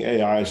sentencing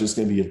AI is just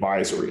going to be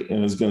advisory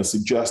and is going to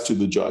suggest to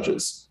the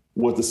judges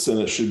what the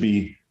sentence should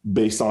be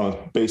based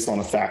on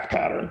a fact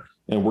pattern.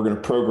 And we're going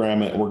to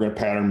program it and we're going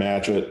to pattern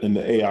match it. And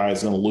the AI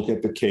is going to look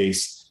at the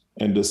case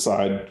and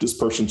decide this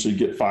person should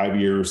get 5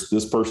 years,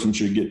 this person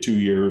should get 2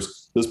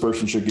 years, this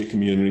person should get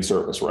community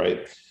service,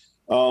 right?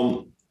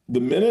 The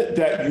minute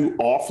that you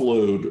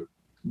offload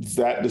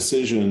that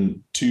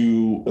decision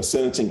to a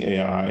sentencing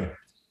AI,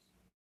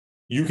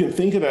 you can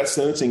think of that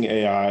sentencing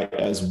AI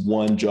as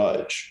one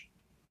judge.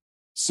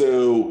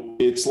 So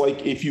it's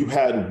like if you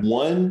had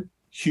one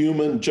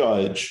human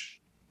judge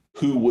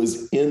who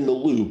was in the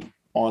loop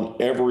on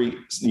every,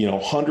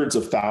 hundreds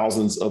of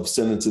thousands of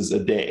sentences a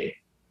day.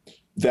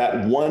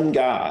 That one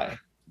guy,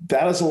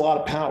 that is a lot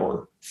of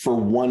power for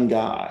one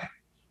guy,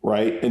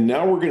 right? And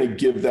now we're going to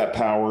give that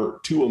power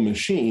to a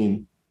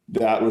machine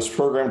that was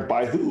programmed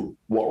by who?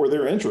 What were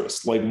their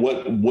interests? Like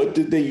what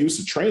did they use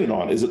to train it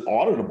on? Is it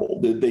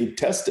auditable? Did they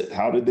test it?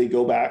 How did they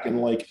go back and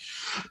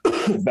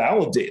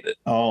validate it?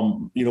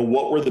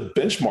 What were the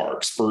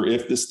benchmarks for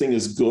if this thing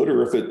is good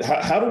or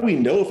how do we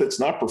know if it's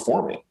not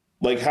performing?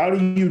 Like, how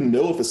do you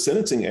know if a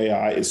sentencing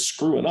AI is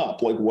screwing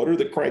up? Like, what are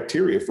the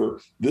criteria for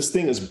this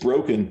thing is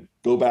broken,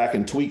 go back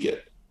and tweak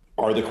it?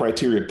 Are the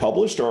criteria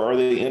published or are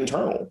they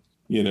internal?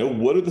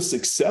 What are the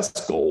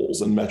success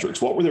goals and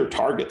metrics? What were their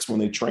targets when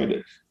they trained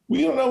it?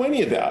 We don't know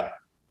any of that.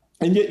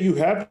 And yet you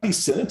have these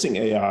sentencing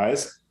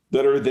AIs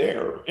that are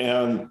there.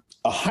 And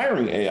a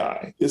hiring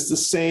AI is the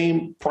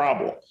same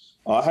problem.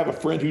 I have a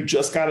friend who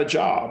just got a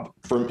job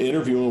from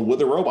interviewing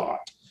with a robot.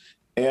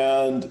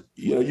 And,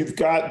 you've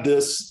got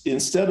this,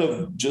 instead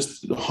of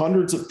just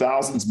hundreds of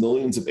thousands,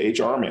 millions of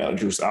HR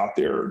managers out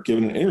there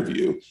giving an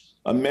interview,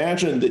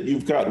 imagine that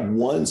you've got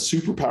one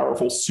super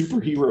powerful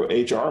superhero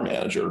HR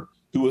manager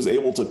who is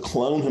able to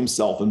clone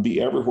himself and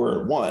be everywhere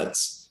at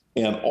once.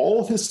 And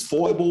all of his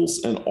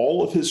foibles and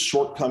all of his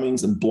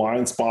shortcomings and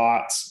blind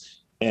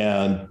spots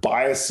and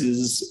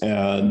biases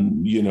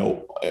and,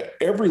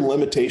 every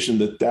limitation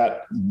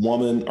that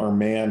woman or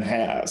man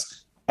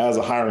has as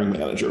a hiring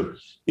manager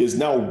is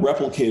now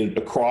replicated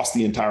across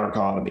the entire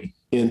economy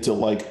into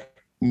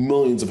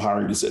millions of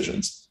hiring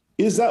decisions.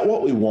 Is that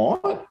what we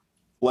want?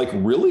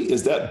 Really?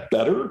 Is that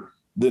better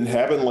than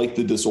having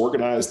the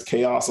disorganized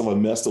chaos of a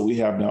mess that we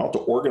have now, to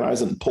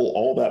organize and pull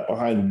all that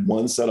behind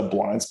one set of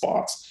blind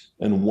spots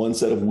and one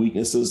set of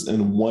weaknesses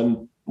and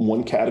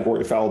one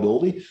category of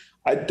fallibility?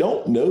 I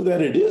don't know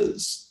that it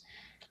is.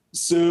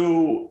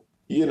 So,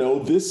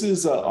 this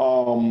is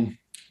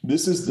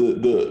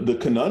the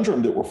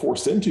conundrum that we're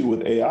forced into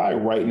with AI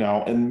right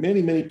now in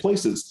many, many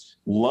places.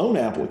 Loan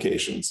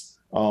applications,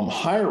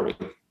 hiring,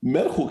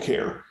 medical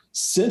care,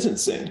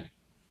 sentencing,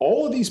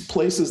 all of these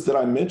places that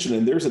I mentioned,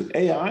 and there's an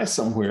AI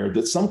somewhere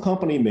that some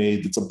company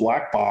made that's a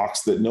black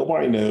box that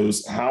nobody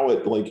knows how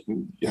it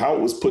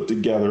was put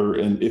together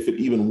and if it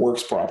even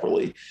works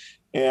properly.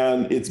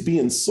 And it's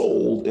being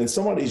sold and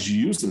somebody's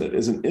using it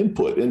as an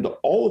input into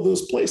all of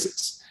those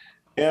places.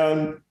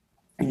 And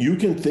you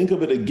can think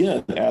of it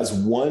again as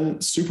one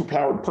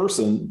superpowered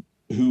person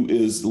who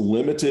is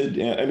limited.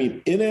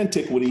 In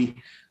antiquity,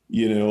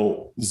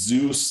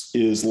 Zeus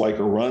is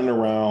running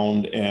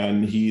around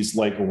and he's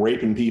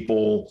raping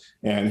people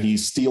and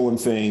he's stealing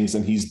things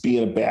and he's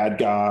being a bad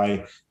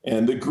guy.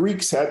 And the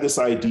Greeks had this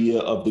idea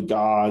of the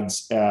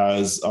gods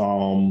as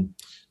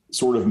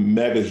sort of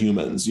mega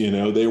humans.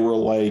 They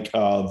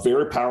were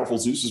very powerful.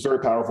 Zeus is very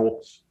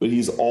powerful, but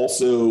he's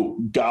also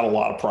got a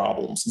lot of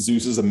problems.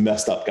 Zeus is a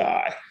messed up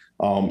guy.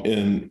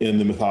 In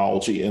the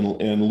mythology,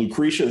 and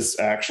Lucretius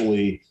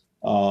actually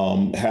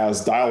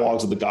has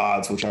Dialogues of the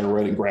Gods, which I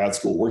read in grad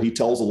school, where he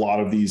tells a lot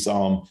of these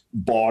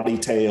bawdy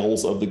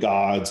tales of the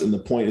gods, and the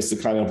point is to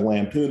kind of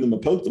lampoon them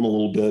and poke them a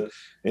little bit,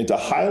 and to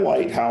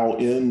highlight how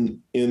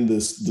in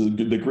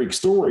the Greek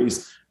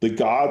stories the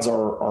gods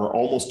are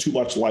almost too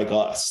much like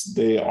us.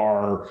 They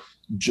are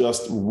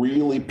just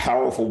really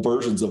powerful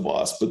versions of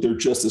us, but they're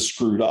just as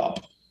screwed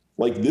up.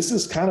 Like, this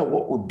is kind of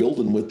what we're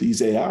building with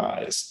these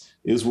AIs,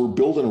 is we're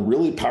building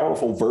really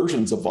powerful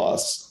versions of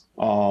us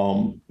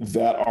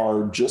that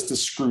are just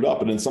as screwed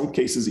up, and in some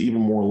cases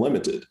even more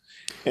limited.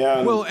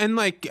 And well, and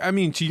like, I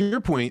mean, to your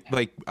point,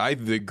 like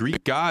the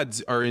Greek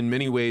gods are in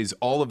many ways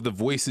all of the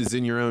voices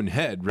in your own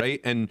head,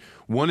 right? And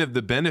one of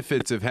the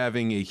benefits of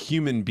having a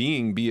human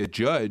being be a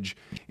judge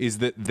is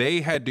that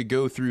they had to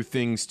go through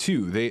things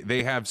too.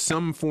 They have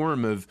some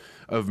form of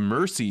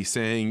mercy,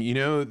 saying, you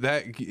know,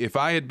 that if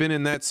I had been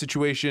in that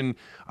situation,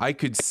 I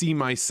could see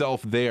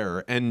myself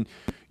there. And,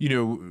 you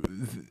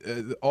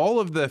know, all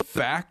of the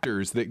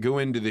factors that go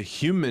into the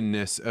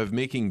humanness of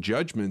making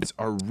judgments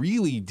are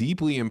really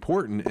deeply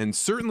important, and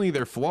certainly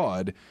they're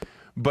flawed.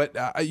 But,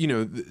 you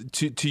know,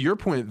 to your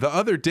point, the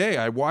other day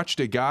I watched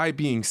a guy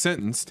being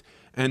sentenced,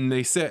 and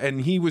they said,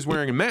 and he was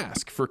wearing a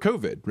mask for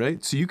COVID,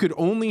 right? So you could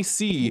only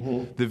see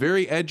the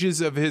very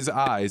edges of his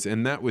eyes,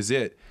 and that was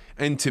it.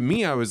 And to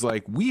me, I was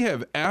like, we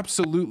have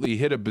absolutely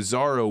hit a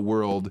bizarro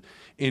world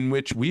in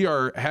which we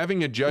are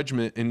having a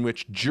judgment in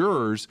which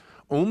jurors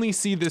only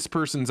see this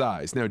person's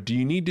eyes. Now, do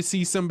you need to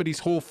see somebody's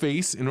whole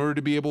face in order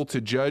to be able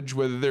to judge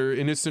whether they're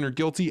innocent or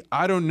guilty?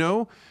 I don't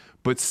know,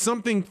 but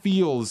something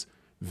feels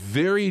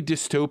very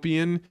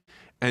dystopian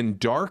and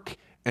dark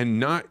and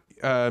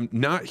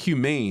not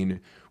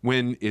humane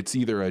when it's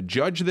either a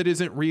judge that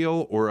isn't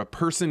real or a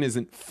person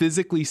isn't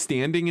physically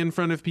standing in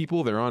front of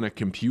people. They're on a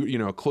computer, you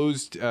know, a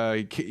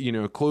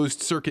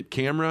closed circuit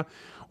camera,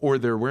 or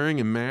they're wearing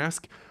a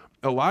mask.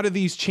 A lot of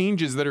these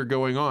changes that are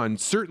going on,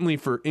 certainly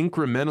for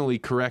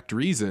incrementally correct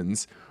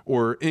reasons,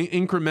 or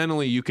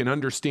incrementally you can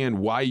understand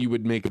why you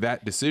would make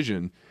that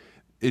decision.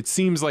 It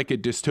seems like a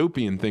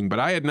dystopian thing, but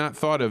I had not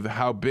thought of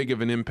how big of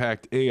an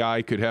impact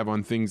AI could have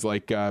on things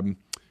like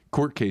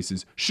court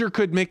cases. Sure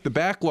could make the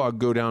backlog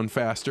go down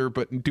faster,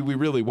 but do we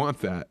really want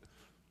that?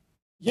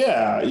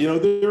 yeah, you know,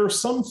 there are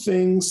some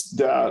things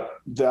that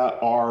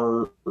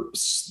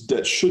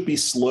should be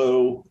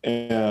slow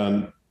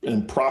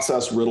and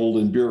process riddled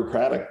and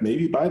bureaucratic,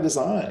 maybe by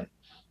design.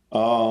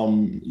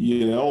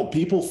 You know,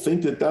 people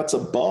think that that's a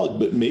bug,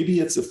 but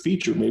maybe it's a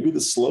feature. Maybe the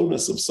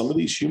slowness of some of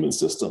these human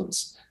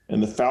systems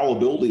and the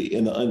fallibility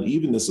and the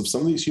unevenness of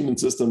some of these human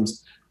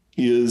systems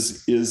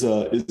is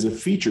a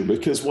feature.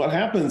 Because what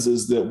happens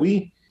is that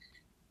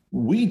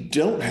we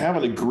don't have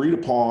an agreed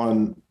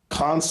upon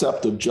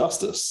concept of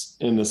justice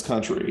in this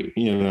country,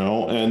 you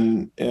know,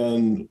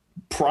 and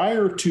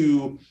prior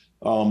to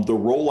the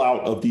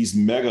rollout of these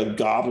mega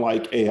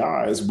godlike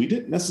AIs, we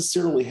didn't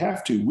necessarily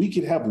have to. We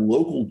could have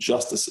local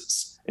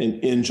justices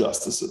and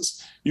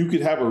injustices. You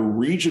could have a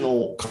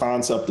regional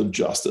concept of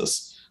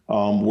justice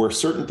where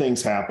certain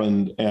things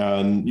happened,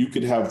 and you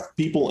could have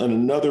people in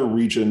another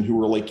region who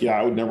were like, yeah,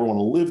 I would never want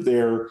to live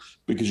there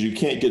because you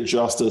can't get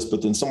justice.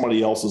 But then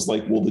somebody else is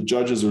like, well, the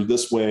judges are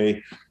this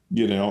way,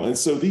 you know, and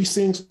so these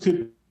things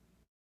could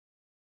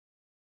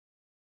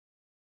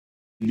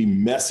be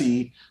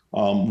messy.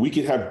 We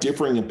could have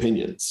differing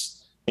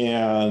opinions,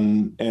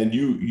 and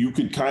you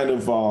could kind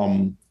of,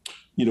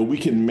 you know, we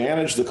can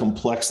manage the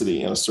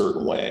complexity in a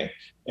certain way,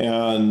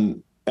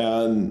 and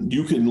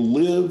you can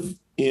live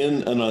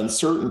in an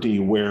uncertainty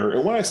where,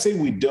 and when I say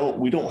we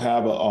don't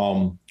have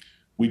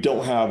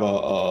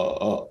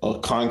a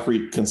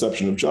concrete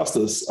conception of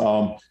justice,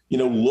 you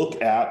know,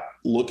 look at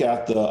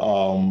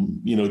the,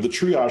 you know, the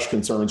triage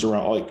concerns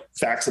around like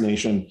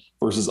vaccination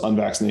versus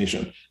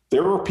unvaccination.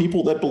 There are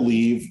people that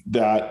believe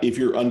that if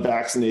you're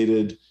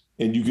unvaccinated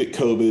and you get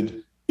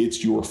COVID,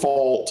 it's your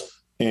fault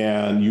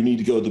and you need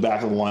to go to the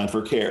back of the line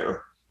for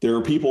care. There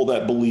are people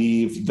that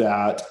believe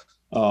that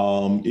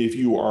if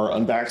you are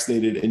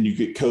unvaccinated and you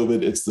get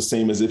COVID, it's the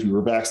same as if you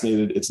were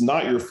vaccinated. It's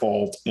not your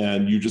fault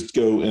and you just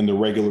go in the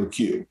regular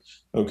queue.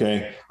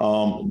 Okay.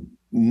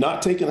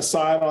 Not taking a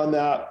side on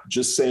that,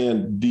 just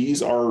saying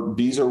these are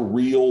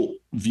real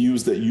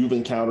views that you've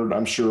encountered.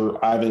 I'm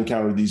sure I've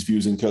encountered these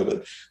views in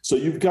COVID. So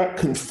you've got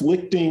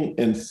conflicting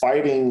and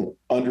fighting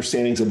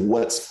understandings of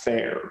what's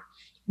fair.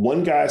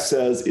 One guy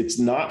says it's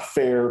not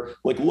fair.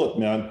 Like, look,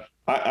 man,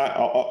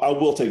 I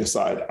will take a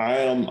side. I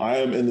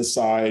am in the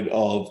side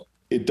of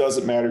it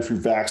doesn't matter if you're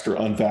vaxxed or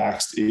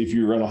unvaxxed. If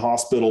you're in a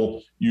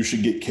hospital, you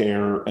should get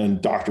care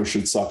and doctors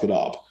should suck it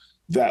up.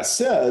 That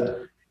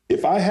said,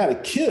 if I had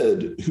a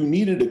kid who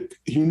needed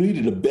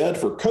a bed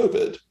for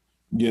COVID,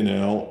 you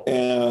know,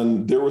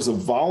 and there was a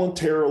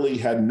voluntarily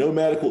had no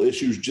medical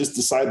issues, just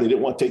decided they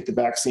didn't want to take the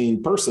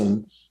vaccine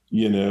person,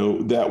 you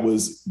know, that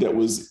was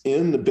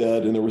in the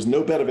bed, and there was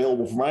no bed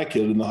available for my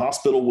kid, and the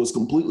hospital was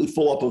completely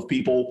full up of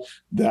people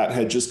that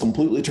had just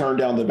completely turned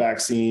down the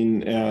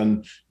vaccine,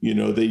 and you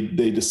know, they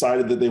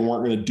decided that they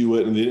weren't going to do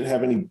it, and they didn't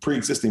have any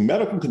pre-existing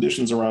medical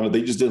conditions around it.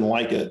 They just didn't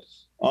like it.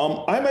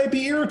 I might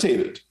be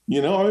irritated.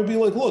 You know, I would be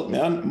like, look,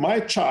 man, my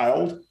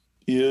child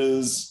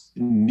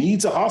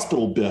needs a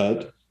hospital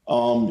bed.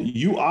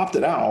 You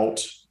opted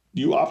out.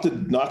 You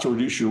opted not to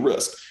reduce your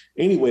risk.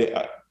 Anyway,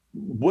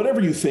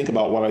 whatever you think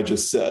about what I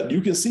just said,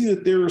 you can see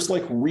that there's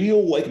like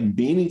real, like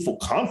meaningful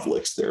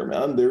conflicts there,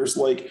 man. There's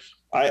like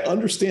I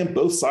understand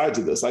both sides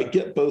of this. I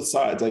get both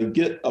sides. I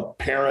get a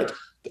parent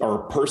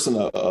or a person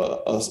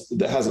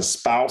that has a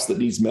spouse that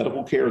needs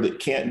medical care that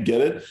can't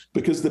get it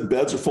because the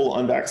beds are full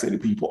of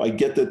unvaccinated people. I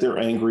get that they're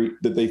angry,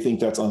 that they think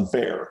that's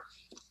unfair.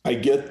 I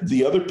get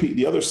the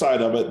other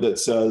side of it that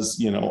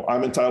says,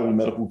 I'm entitled to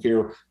medical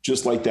care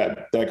just like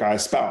that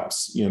guy's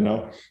spouse.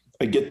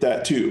 I get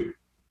that too.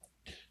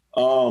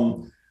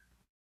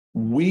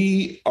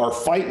 We are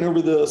fighting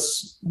over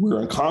this.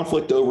 We're in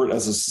conflict over it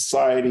as a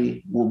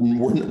society.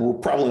 We're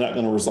probably not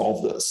going to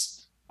resolve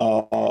this.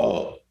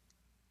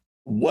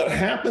 What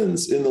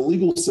happens in the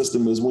legal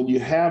system is when you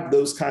have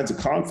those kinds of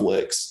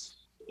conflicts,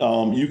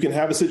 you can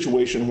have a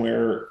situation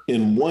where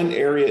in one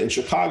area in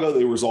Chicago,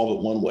 they resolve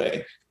it one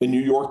way. In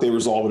New York, they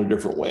resolve it a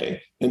different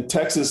way. In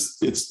Texas,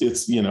 it's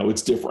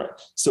different.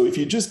 So if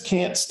you just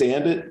can't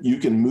stand it, you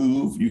can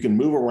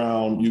move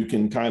around, you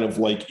can kind of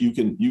you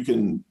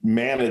can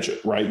manage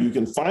it, right? You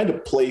can find a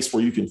place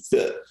where you can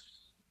fit.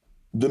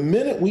 The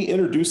minute we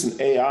introduce an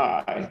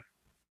AI,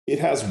 it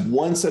has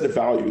one set of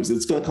values.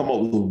 It's going to come up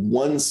with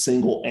one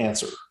single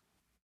answer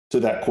to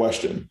that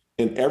question.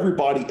 And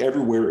everybody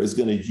everywhere is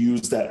going to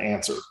use that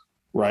answer,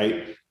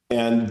 right?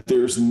 And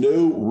there's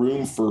no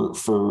room for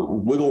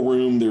wiggle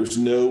room. There's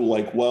no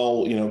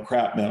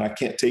crap, man, I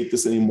can't take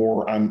this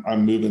anymore.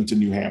 I'm moving to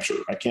New Hampshire.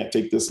 I can't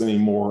take this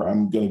anymore.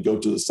 I'm going to go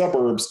to the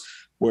suburbs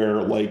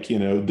where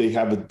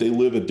they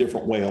live a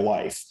different way of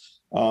life.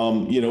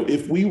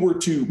 If we were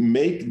to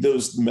make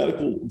those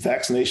medical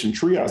vaccination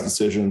triage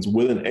decisions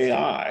with an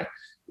AI,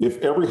 if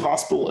every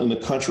hospital in the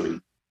country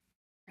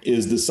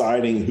is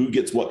deciding who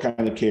gets what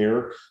kind of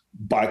care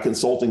by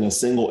consulting a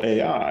single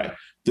AI,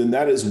 then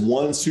that is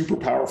one super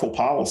powerful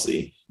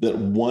policy that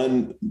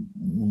one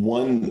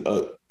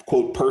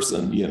quote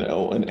person,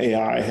 an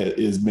AI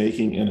is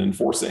making and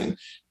enforcing.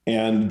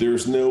 And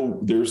there's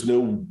no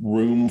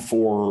room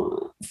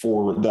for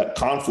that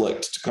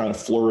conflict to kind of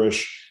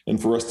flourish and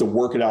for us to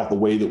work it out the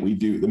way that we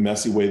do, the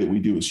messy way that we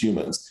do as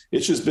humans.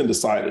 It's just been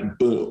decided,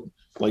 boom,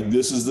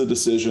 this is the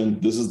decision,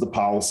 this is the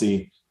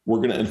policy, we're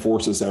going to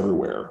enforce this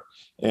everywhere.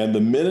 And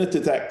the minute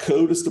that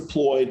code is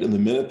deployed and the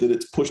minute that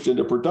it's pushed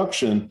into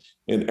production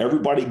and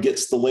everybody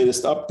gets the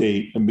latest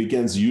update and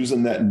begins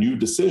using that new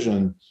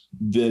decision,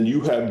 then you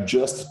have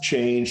just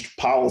changed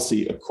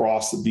policy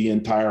across the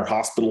entire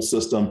hospital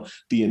system,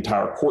 the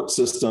entire court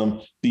system,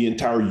 the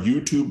entire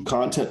YouTube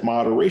content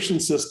moderation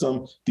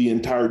system, the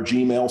entire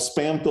Gmail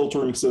spam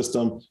filtering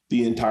system,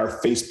 the entire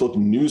Facebook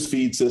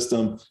newsfeed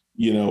system,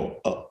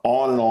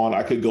 on and on.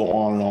 I could go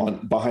on and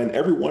on. Behind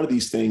every one of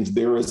these things,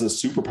 there is a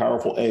super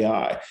powerful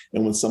AI.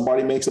 And when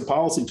somebody makes a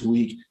policy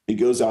tweak, it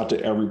goes out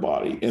to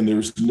everybody. And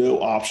there's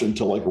no option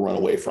to run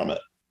away from it.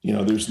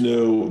 There's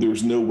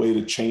no way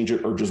to change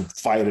it or just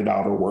fight it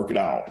out or work it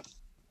out.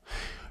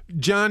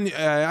 Jon,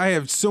 I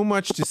have so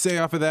much to say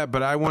off of that,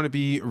 but I want to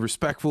be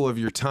respectful of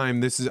your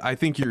time. I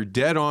think you're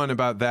dead on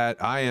about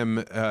that. I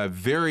am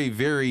very,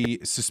 very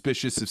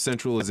suspicious of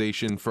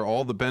centralization for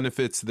all the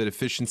benefits that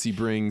efficiency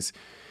brings.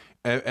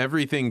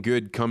 Everything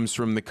good comes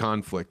from the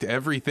conflict.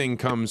 Everything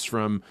comes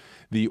from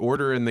the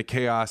order and the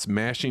chaos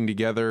mashing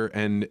together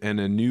and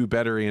a new,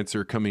 better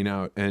answer coming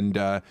out. And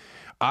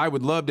I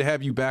would love to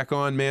have you back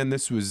on, man.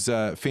 This was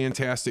a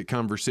fantastic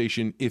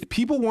conversation. If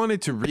people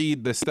wanted to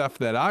read the stuff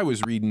that I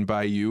was reading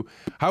by you,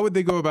 how would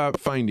they go about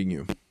finding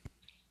you?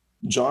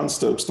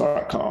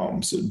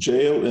 JonStokes.com. So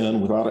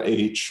JON without a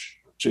H,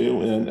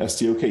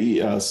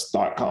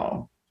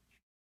 JONSTOKES.com.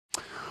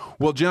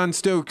 Well, Jon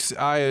Stokes,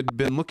 I had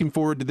been looking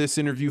forward to this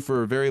interview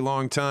for a very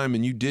long time,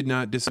 and you did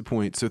not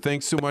disappoint. So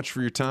thanks so much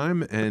for your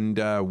time, and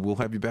we'll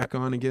have you back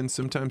on again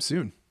sometime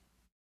soon.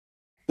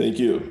 Thank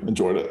you.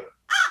 Enjoyed it.